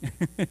sing.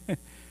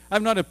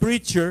 I'm not a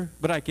preacher,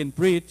 but I can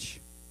preach.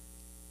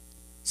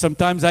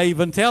 Sometimes I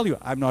even tell you,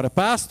 I'm not a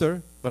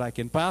pastor, but I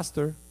can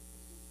pastor.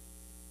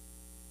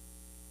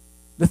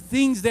 The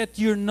things that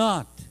you're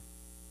not.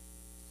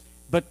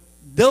 But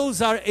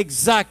those are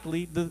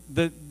exactly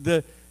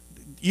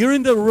you're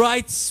in the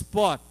right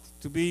spot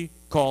to be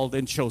called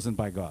and chosen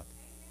by God.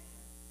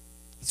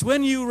 It's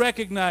when you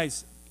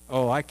recognize,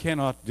 oh, I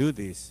cannot do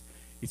this.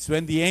 It's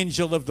when the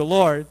angel of the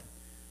Lord,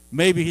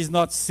 maybe he's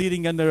not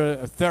sitting under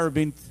a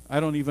terebinth. I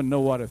don't even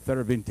know what a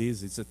terebinth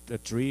is. It's a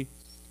tree.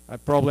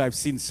 I've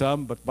seen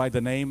some, but by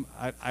the name,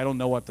 I don't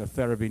know what the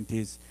terebinth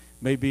is.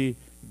 Maybe,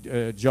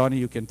 Johnny,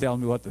 you can tell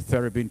me what the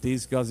terebinth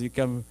is, because you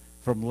come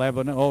from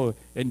Lebanon. Oh,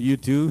 and you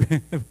too.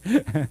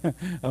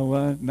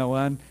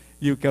 Nawan,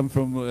 you come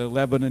from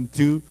Lebanon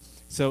too.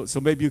 So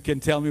maybe you can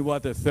tell me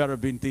what a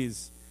terebinth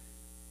is.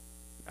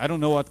 I don't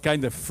know what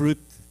kind of fruit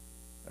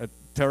a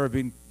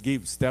terebinth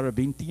gives.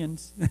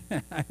 Terebinthians?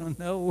 I don't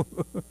know.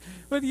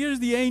 But here's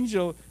the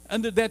angel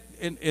under that,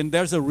 and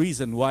there's a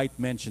reason why it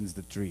mentions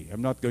the tree.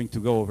 I'm not going to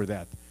go over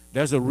that.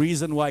 There's a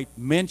reason why it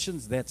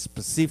mentions that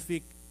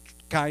specific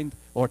kind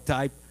or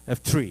type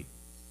of tree.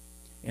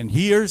 And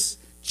here's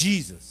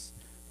Jesus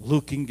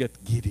looking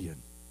at Gideon.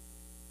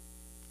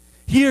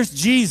 Here's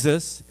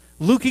Jesus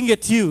looking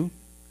at you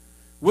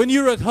when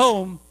you're at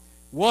home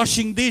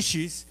washing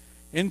dishes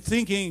and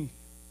thinking,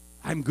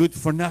 I'm good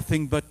for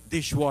nothing but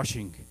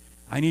dishwashing.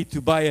 I need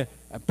to buy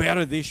a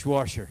better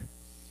dishwasher.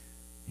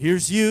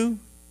 Here's you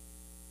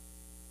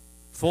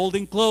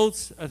folding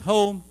clothes at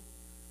home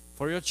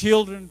for your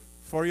children,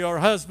 for your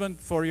husband,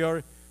 for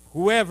your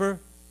whoever,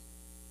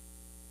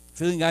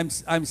 feeling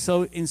I'm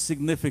so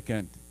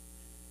insignificant.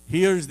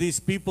 Here's these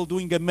people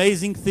doing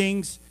amazing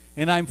things,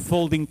 and I'm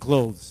folding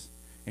clothes.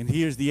 And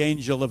here's the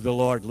angel of the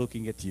Lord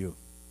looking at you.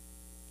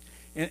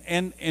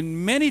 And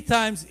many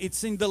times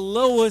it's in the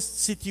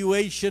lowest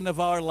situation of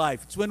our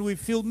life. It's when we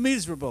feel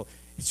miserable.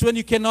 It's when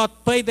you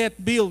cannot pay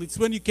that bill. It's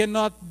when you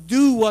cannot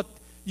do what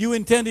you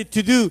intended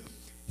to do.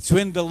 It's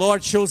when the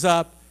Lord shows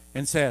up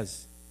and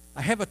says,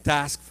 I have a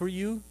task for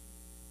you,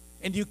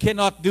 and you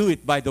cannot do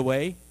it, by the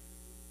way.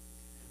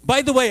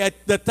 By the way,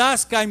 the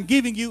task I'm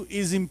giving you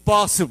is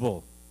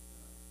impossible.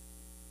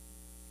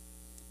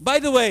 By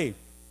the way,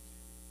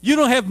 you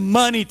don't have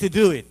money to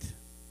do it,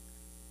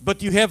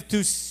 but you have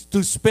to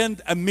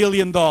spend $1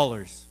 million.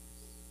 And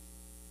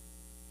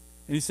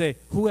you say,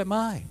 who am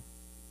I?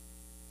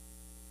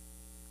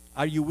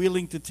 Are you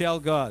willing to tell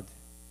God,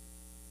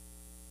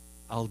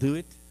 I'll do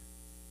it?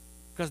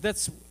 Because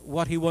that's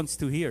what He wants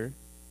to hear.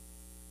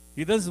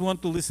 He doesn't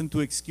want to listen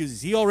to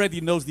excuses. He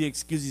already knows the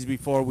excuses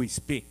before we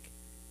speak.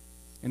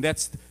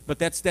 But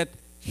that's that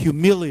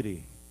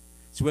humility.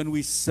 It's when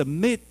we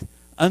submit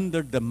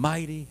under the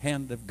mighty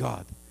hand of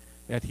God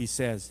that He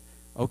says,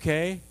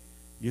 okay,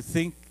 you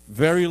think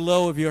very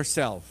low of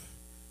yourself,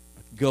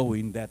 but go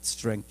in that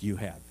strength you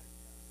have.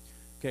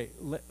 Okay,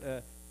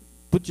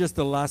 put just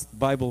the last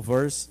Bible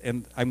verse,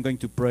 and I'm going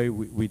to pray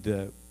with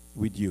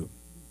you,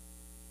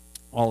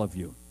 all of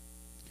you.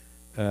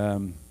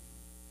 Come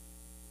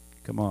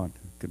on,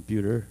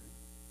 computer.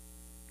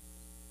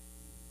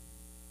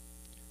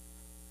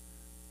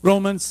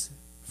 Romans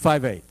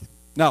 5:8.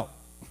 Now,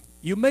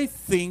 you may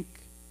think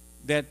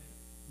that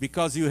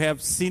because you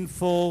have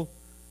sinful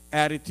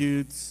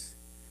attitudes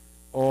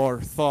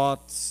or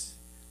thoughts,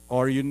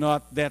 or you're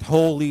not that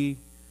holy,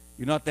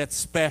 you're not that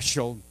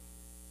special,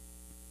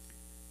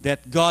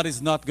 that God is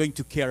not going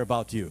to care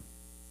about you.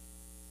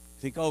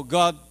 Think, oh,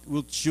 God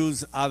will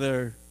choose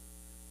other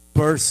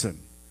person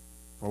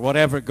for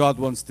whatever God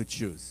wants to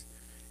choose.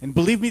 And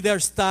believe me,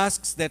 there's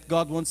tasks that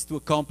God wants to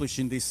accomplish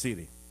in this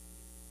city.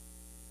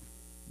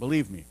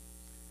 Believe me.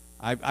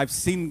 I've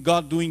seen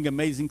God doing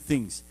amazing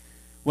things.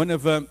 one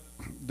of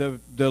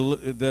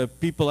the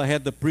people I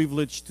had the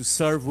privilege to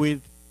serve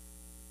with,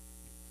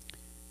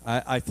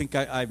 I think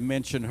I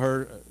mentioned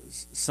her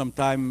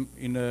sometime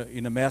in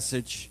a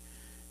message,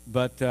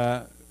 but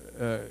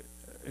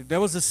there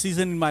was a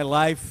season in my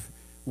life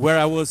where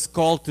I was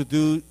called to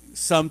do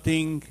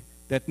something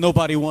that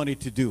nobody wanted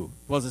to do.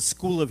 It was a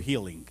school of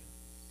healing.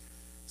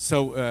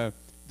 So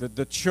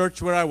the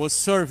church where I was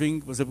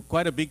serving was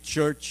quite a big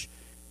church,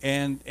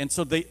 and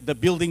so the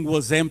building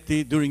was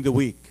empty during the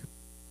week.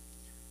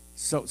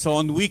 So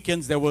on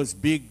weekends there was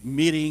big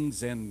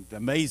meetings and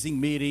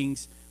amazing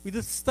meetings with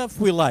the stuff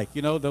we like,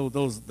 you know,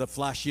 the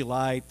flashy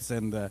lights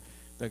and the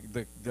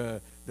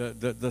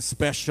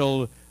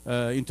special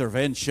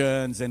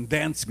interventions and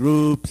dance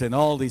groups and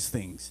all these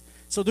things.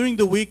 So during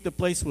the week the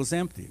place was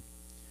empty,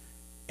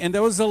 and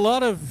there was a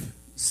lot of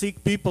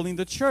sick people in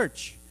the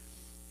church.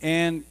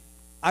 And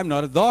I'm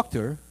not a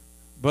doctor,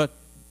 but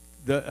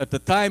at the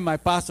time my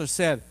pastor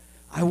said,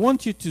 I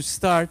want you to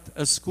start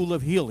a school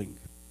of healing.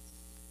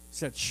 I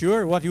said,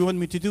 sure, what do you want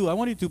me to do? I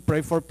want you to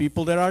pray for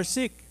people that are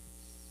sick.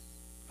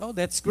 Oh,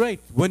 that's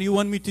great. When do you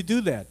want me to do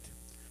that?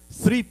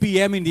 3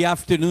 p.m. in the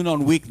afternoon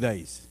on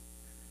weekdays.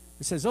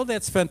 He says, oh,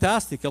 that's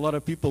fantastic. A lot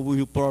of people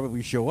will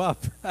probably show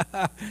up.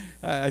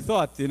 I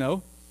thought, you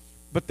know,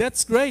 but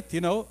that's great.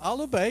 You know,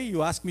 I'll obey.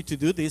 You ask me to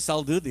do this,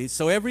 I'll do this.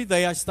 So every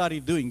day I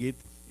started doing it,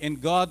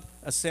 and God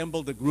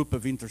assembled a group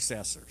of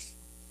intercessors.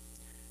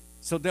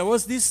 So there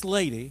was this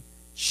lady.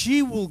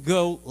 She will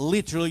go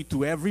literally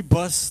to every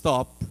bus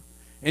stop,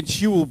 and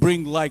she will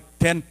bring like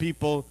 10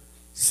 people,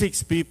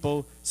 6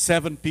 people,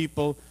 7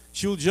 people.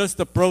 She will just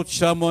approach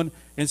someone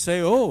and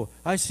say, oh,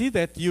 I see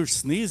that you're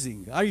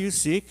sneezing. Are you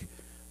sick?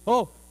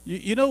 Oh,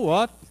 you know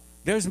what?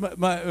 There's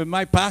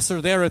my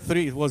pastor there at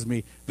 3, it was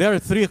me. There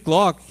at 3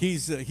 o'clock,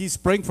 he's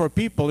praying for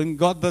people, and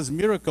God does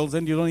miracles,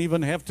 and you don't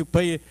even have to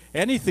pay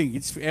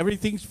anything.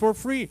 Everything's for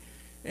free.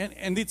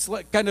 And it's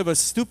like kind of a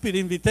stupid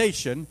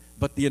invitation,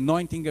 but the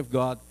anointing of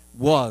God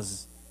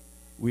was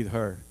with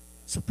her.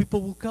 So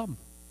people will come.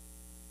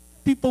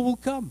 People will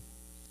come.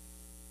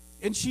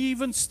 And she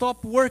even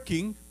stopped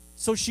working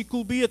so she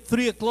could be at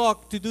 3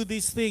 o'clock to do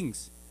these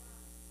things.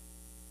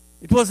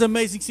 It was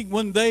amazing thing.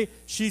 One day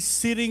she's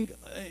sitting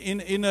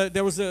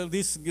there was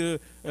this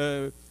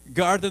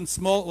garden,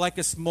 like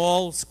a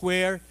small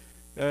square.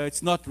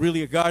 It's not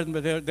really a garden,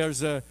 but there's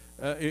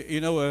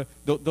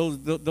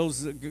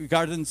those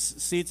garden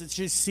seats. And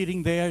she's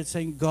sitting there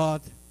saying,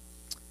 God,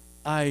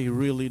 I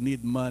really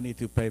need money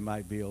to pay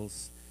my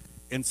bills.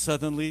 And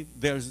suddenly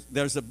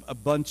there's a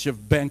bunch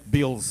of bank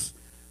bills,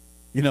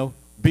 you know,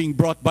 being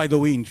brought by the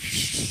wind.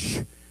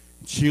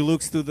 She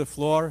looks to the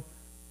floor,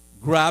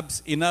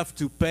 grabs enough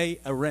to pay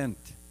a rent,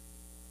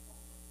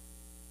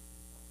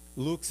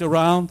 looks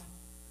around,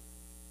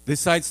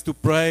 decides to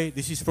pray.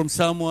 This is from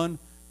someone,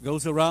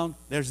 goes around,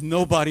 there's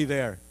nobody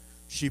there.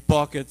 She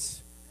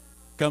pockets,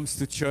 comes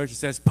to church,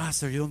 says,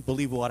 Pastor, you don't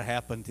believe what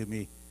happened to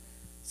me.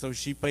 So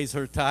she pays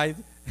her tithe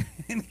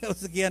and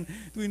goes again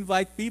to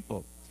invite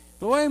people.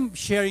 So why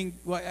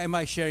am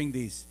I sharing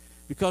this?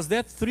 Because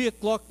that 3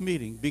 o'clock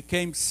meeting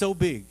became so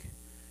big.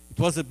 It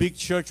was a big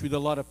church with a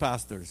lot of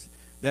pastors,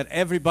 that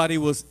everybody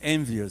was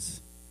envious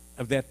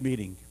of that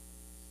meeting.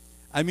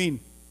 I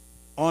mean,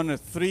 on a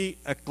 3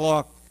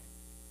 o'clock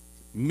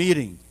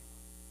meeting,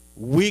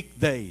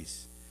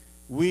 weekdays,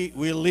 we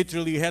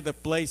literally had a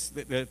place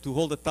to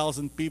hold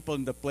 1,000 people,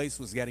 and the place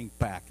was getting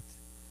packed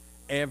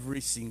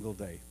every single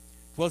day.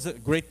 It was a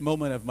great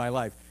moment of my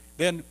life.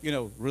 Then, you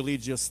know,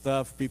 religious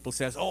stuff, people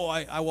says, oh,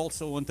 I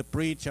also want to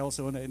preach. I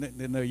also want to, and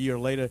then a year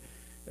later,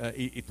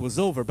 it was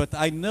over. But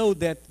I know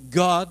that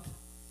God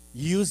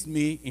used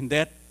me in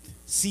that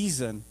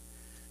season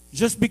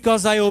just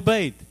because I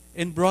obeyed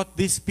and brought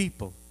these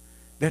people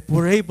that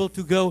were able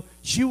to go.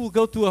 She will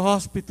go to a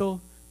hospital,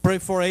 pray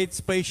for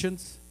AIDS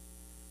patients.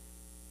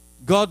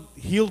 God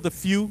healed a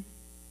few,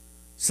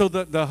 so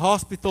that the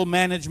hospital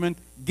management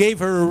gave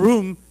her a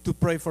room to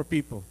pray for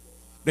people.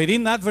 They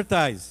didn't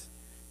advertise,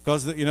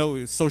 because, you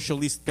know,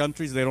 socialist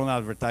countries, they don't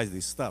advertise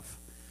this stuff.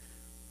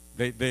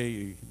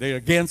 They're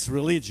against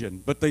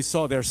religion, but they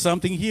saw there's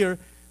something here.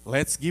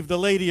 Let's give the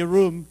lady a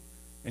room,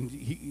 and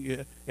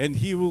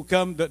he will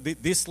come.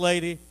 This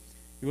lady,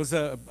 it was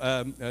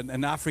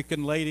an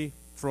African lady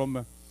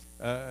from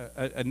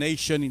a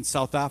nation in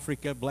South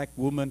Africa, black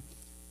woman,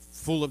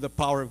 full of the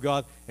power of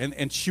God,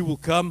 and she will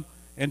come,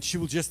 and she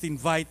will just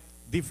invite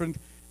different,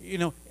 you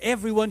know,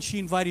 everyone she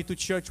invited to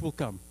church will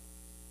come.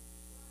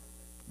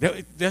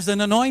 There's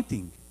an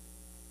anointing.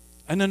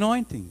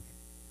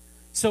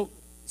 So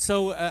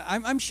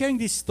I'm sharing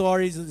these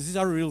stories. These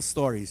are real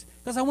stories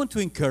because I want to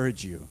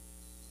encourage you.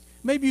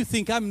 Maybe you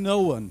think I'm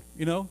no one.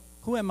 You know,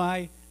 who am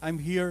I? I'm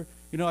here.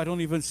 You know, I don't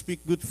even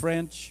speak good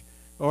French,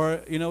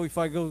 or you know, if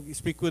I go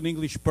speak with an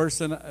English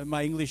person,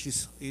 my English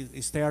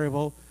is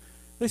terrible.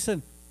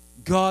 Listen,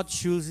 God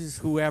chooses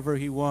whoever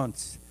He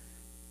wants,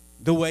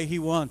 the way He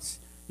wants.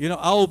 You know,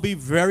 I will be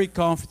very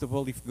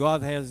comfortable if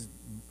God has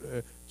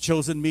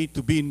chosen me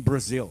to be in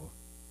Brazil.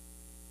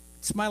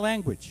 It's my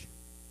language.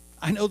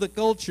 I know the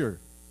culture.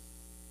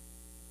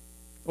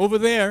 Over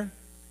there,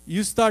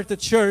 you start a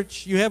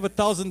church, you have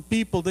 1,000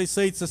 people, they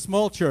say it's a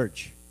small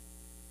church.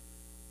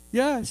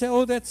 Yeah, I say,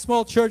 oh, that's a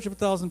small church of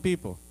 1,000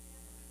 people.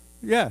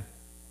 Yeah.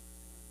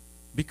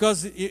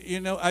 Because,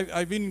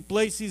 I've been in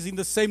places in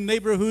the same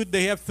neighborhood,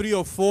 they have 3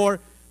 or 4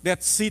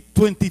 that seat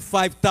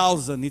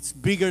 25,000. It's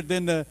bigger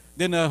than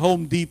a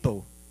Home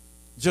Depot,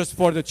 just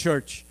for the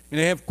church. And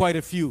they have quite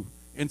a few.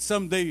 And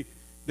some, they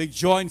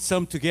join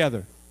some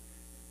together.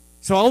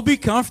 So I'll be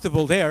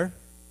comfortable there.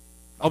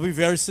 I'll be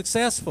very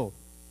successful.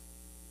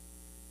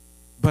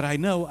 But I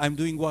know I'm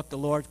doing what the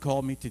Lord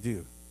called me to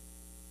do.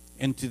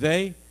 And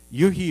today,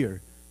 you're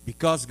here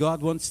because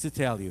God wants to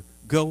tell you,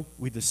 go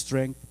with the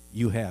strength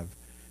you have.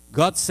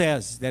 God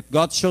says that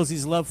God shows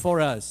His love for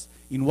us.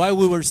 And while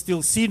we were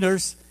still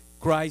sinners,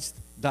 Christ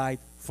died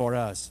for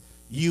us.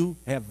 You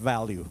have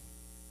value.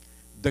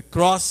 The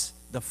cross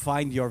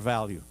defined your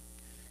value.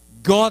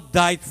 God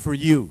died for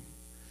you.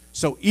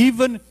 So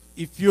even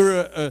if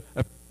you're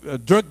a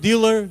drug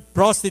dealer,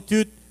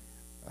 prostitute,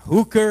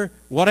 hooker,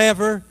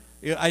 whatever,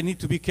 I need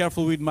to be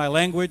careful with my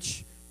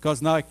language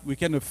because now we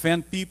can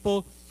offend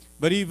people.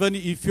 But even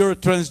if you're a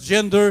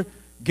transgender,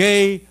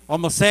 gay,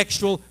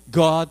 homosexual,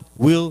 God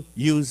will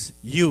use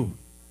you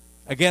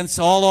against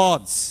all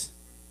odds,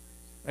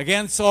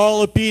 against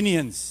all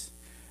opinions,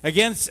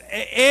 against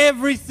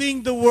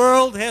everything the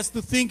world has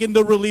to think in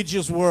the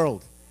religious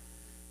world.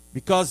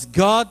 Because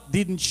God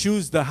didn't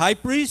choose the high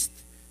priest,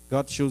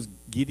 God chose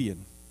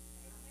Gideon.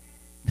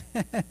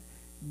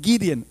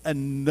 Gideon, a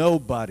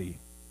nobody.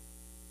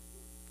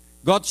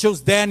 God chose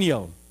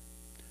Daniel,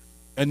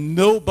 a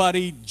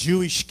nobody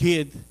Jewish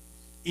kid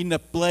in a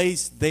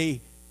place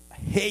they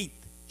hate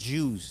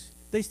Jews.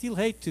 They still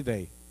hate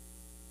today.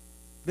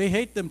 They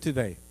hate them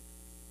today.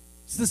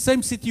 It's the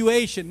same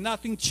situation.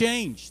 Nothing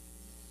changed.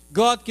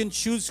 God can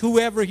choose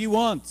whoever He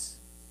wants.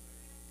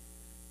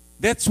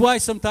 That's why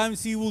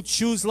sometimes He will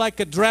choose like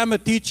a drama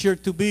teacher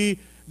to be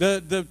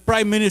the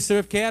Prime Minister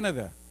of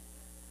Canada.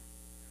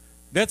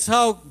 That's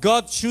how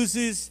God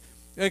chooses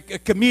a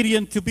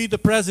comedian to be the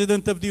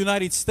President of the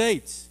United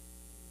States.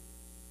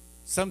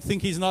 Some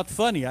think he's not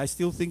funny. I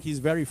still think he's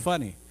very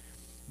funny.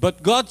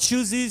 But God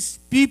chooses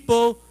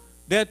people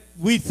that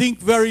we think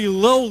very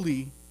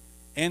lowly,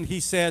 and He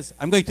says,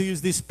 I'm going to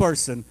use this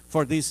person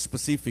for this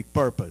specific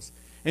purpose.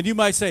 And you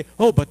might say,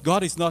 oh, but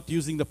God is not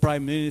using the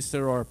Prime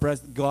Minister or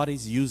President. God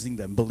is using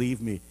them. Believe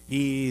me,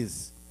 He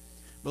is.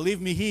 Believe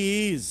me,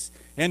 He is.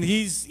 And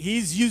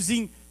He's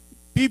using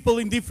people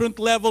in different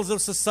levels of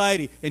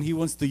society, and He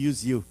wants to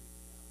use you.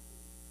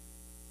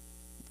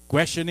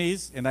 Question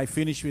is, and I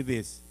finish with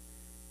this,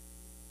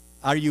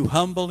 are you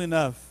humble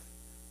enough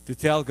to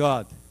tell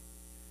God,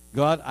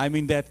 God, I'm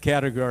in that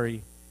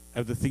category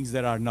of the things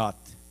that are not.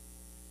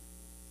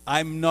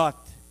 I'm not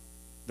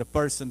the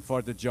person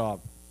for the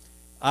job.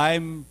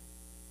 I'm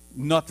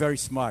not very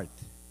smart.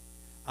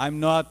 I'm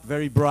not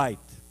very bright.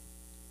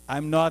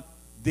 I'm not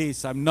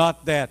this, I'm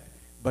not that.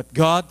 But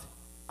God,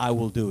 I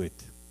will do it.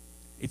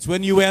 It's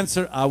when you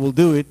answer, I will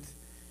do it,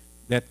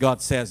 that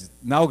God says,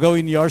 now go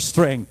in your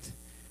strength.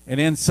 And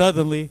then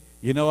suddenly,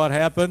 you know what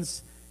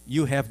happens?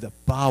 You have the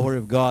power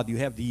of God. You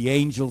have the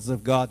angels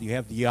of God. You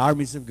have the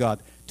armies of God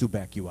to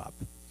back you up.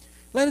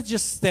 Let us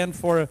just stand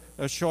for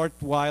a short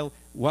while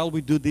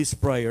we do this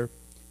prayer.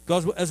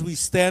 Because as we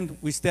stand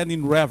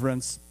in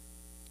reverence.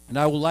 And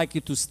I would like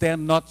you to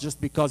stand not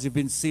just because you've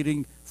been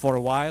sitting for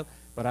a while,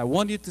 but I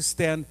want you to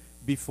stand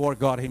before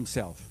God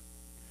Himself.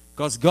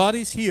 Because God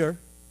is here,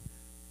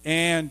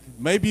 and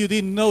maybe you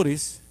didn't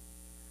notice,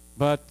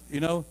 but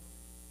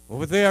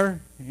over there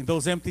in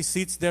those empty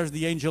seats, there's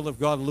the angel of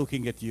God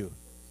looking at you.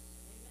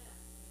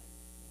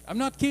 I'm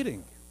not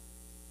kidding.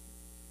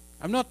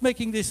 I'm not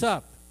making this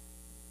up.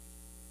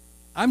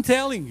 I'm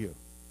telling you.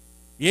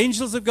 The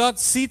angels of God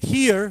sit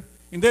here,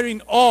 and they're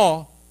in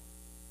awe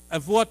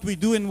of what we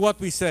do and what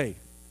we say.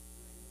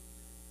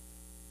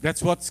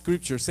 That's what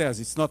Scripture says.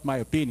 It's not my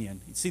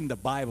opinion. It's in the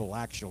Bible,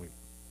 actually.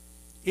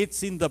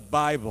 It's in the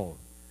Bible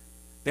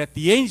that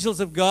the angels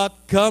of God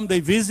come, they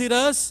visit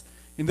us,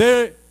 and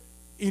they're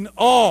in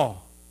awe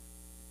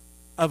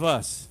of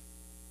us.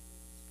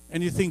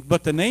 And you think,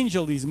 but an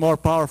angel is more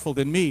powerful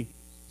than me.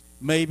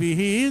 Maybe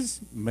he is,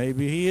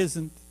 maybe he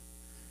isn't.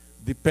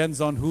 Depends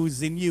on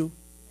who's in you.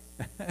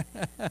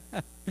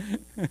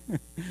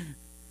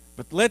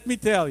 But let me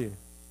tell you,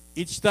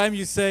 each time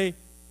you say,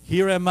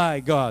 here am I,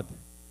 God,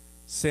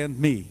 send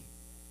me.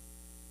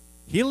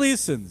 He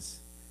listens.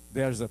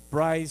 There's a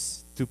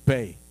price to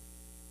pay.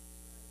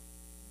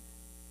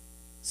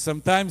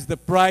 Sometimes the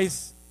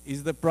price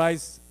is the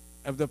price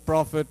of the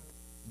prophet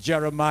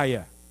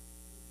Jeremiah.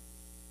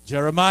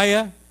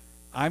 Jeremiah,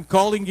 I'm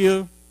calling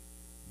you.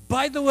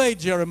 By the way,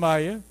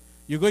 Jeremiah,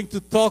 you're going to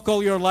talk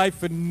all your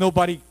life and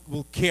nobody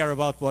will care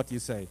about what you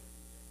say.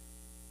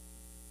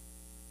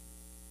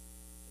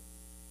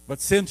 But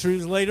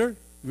centuries later,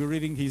 we're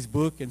reading his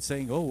book and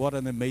saying, oh, what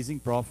an amazing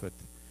prophet.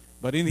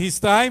 But in his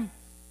time,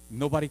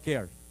 nobody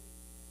cared.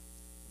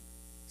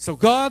 So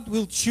God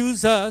will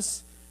choose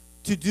us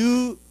to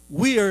do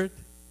weird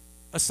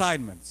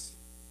assignments,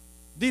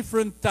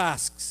 different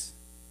tasks.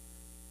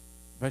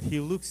 But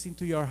He looks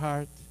into your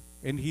heart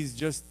and He's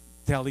just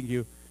telling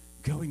you,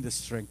 go in the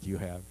strength you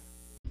have.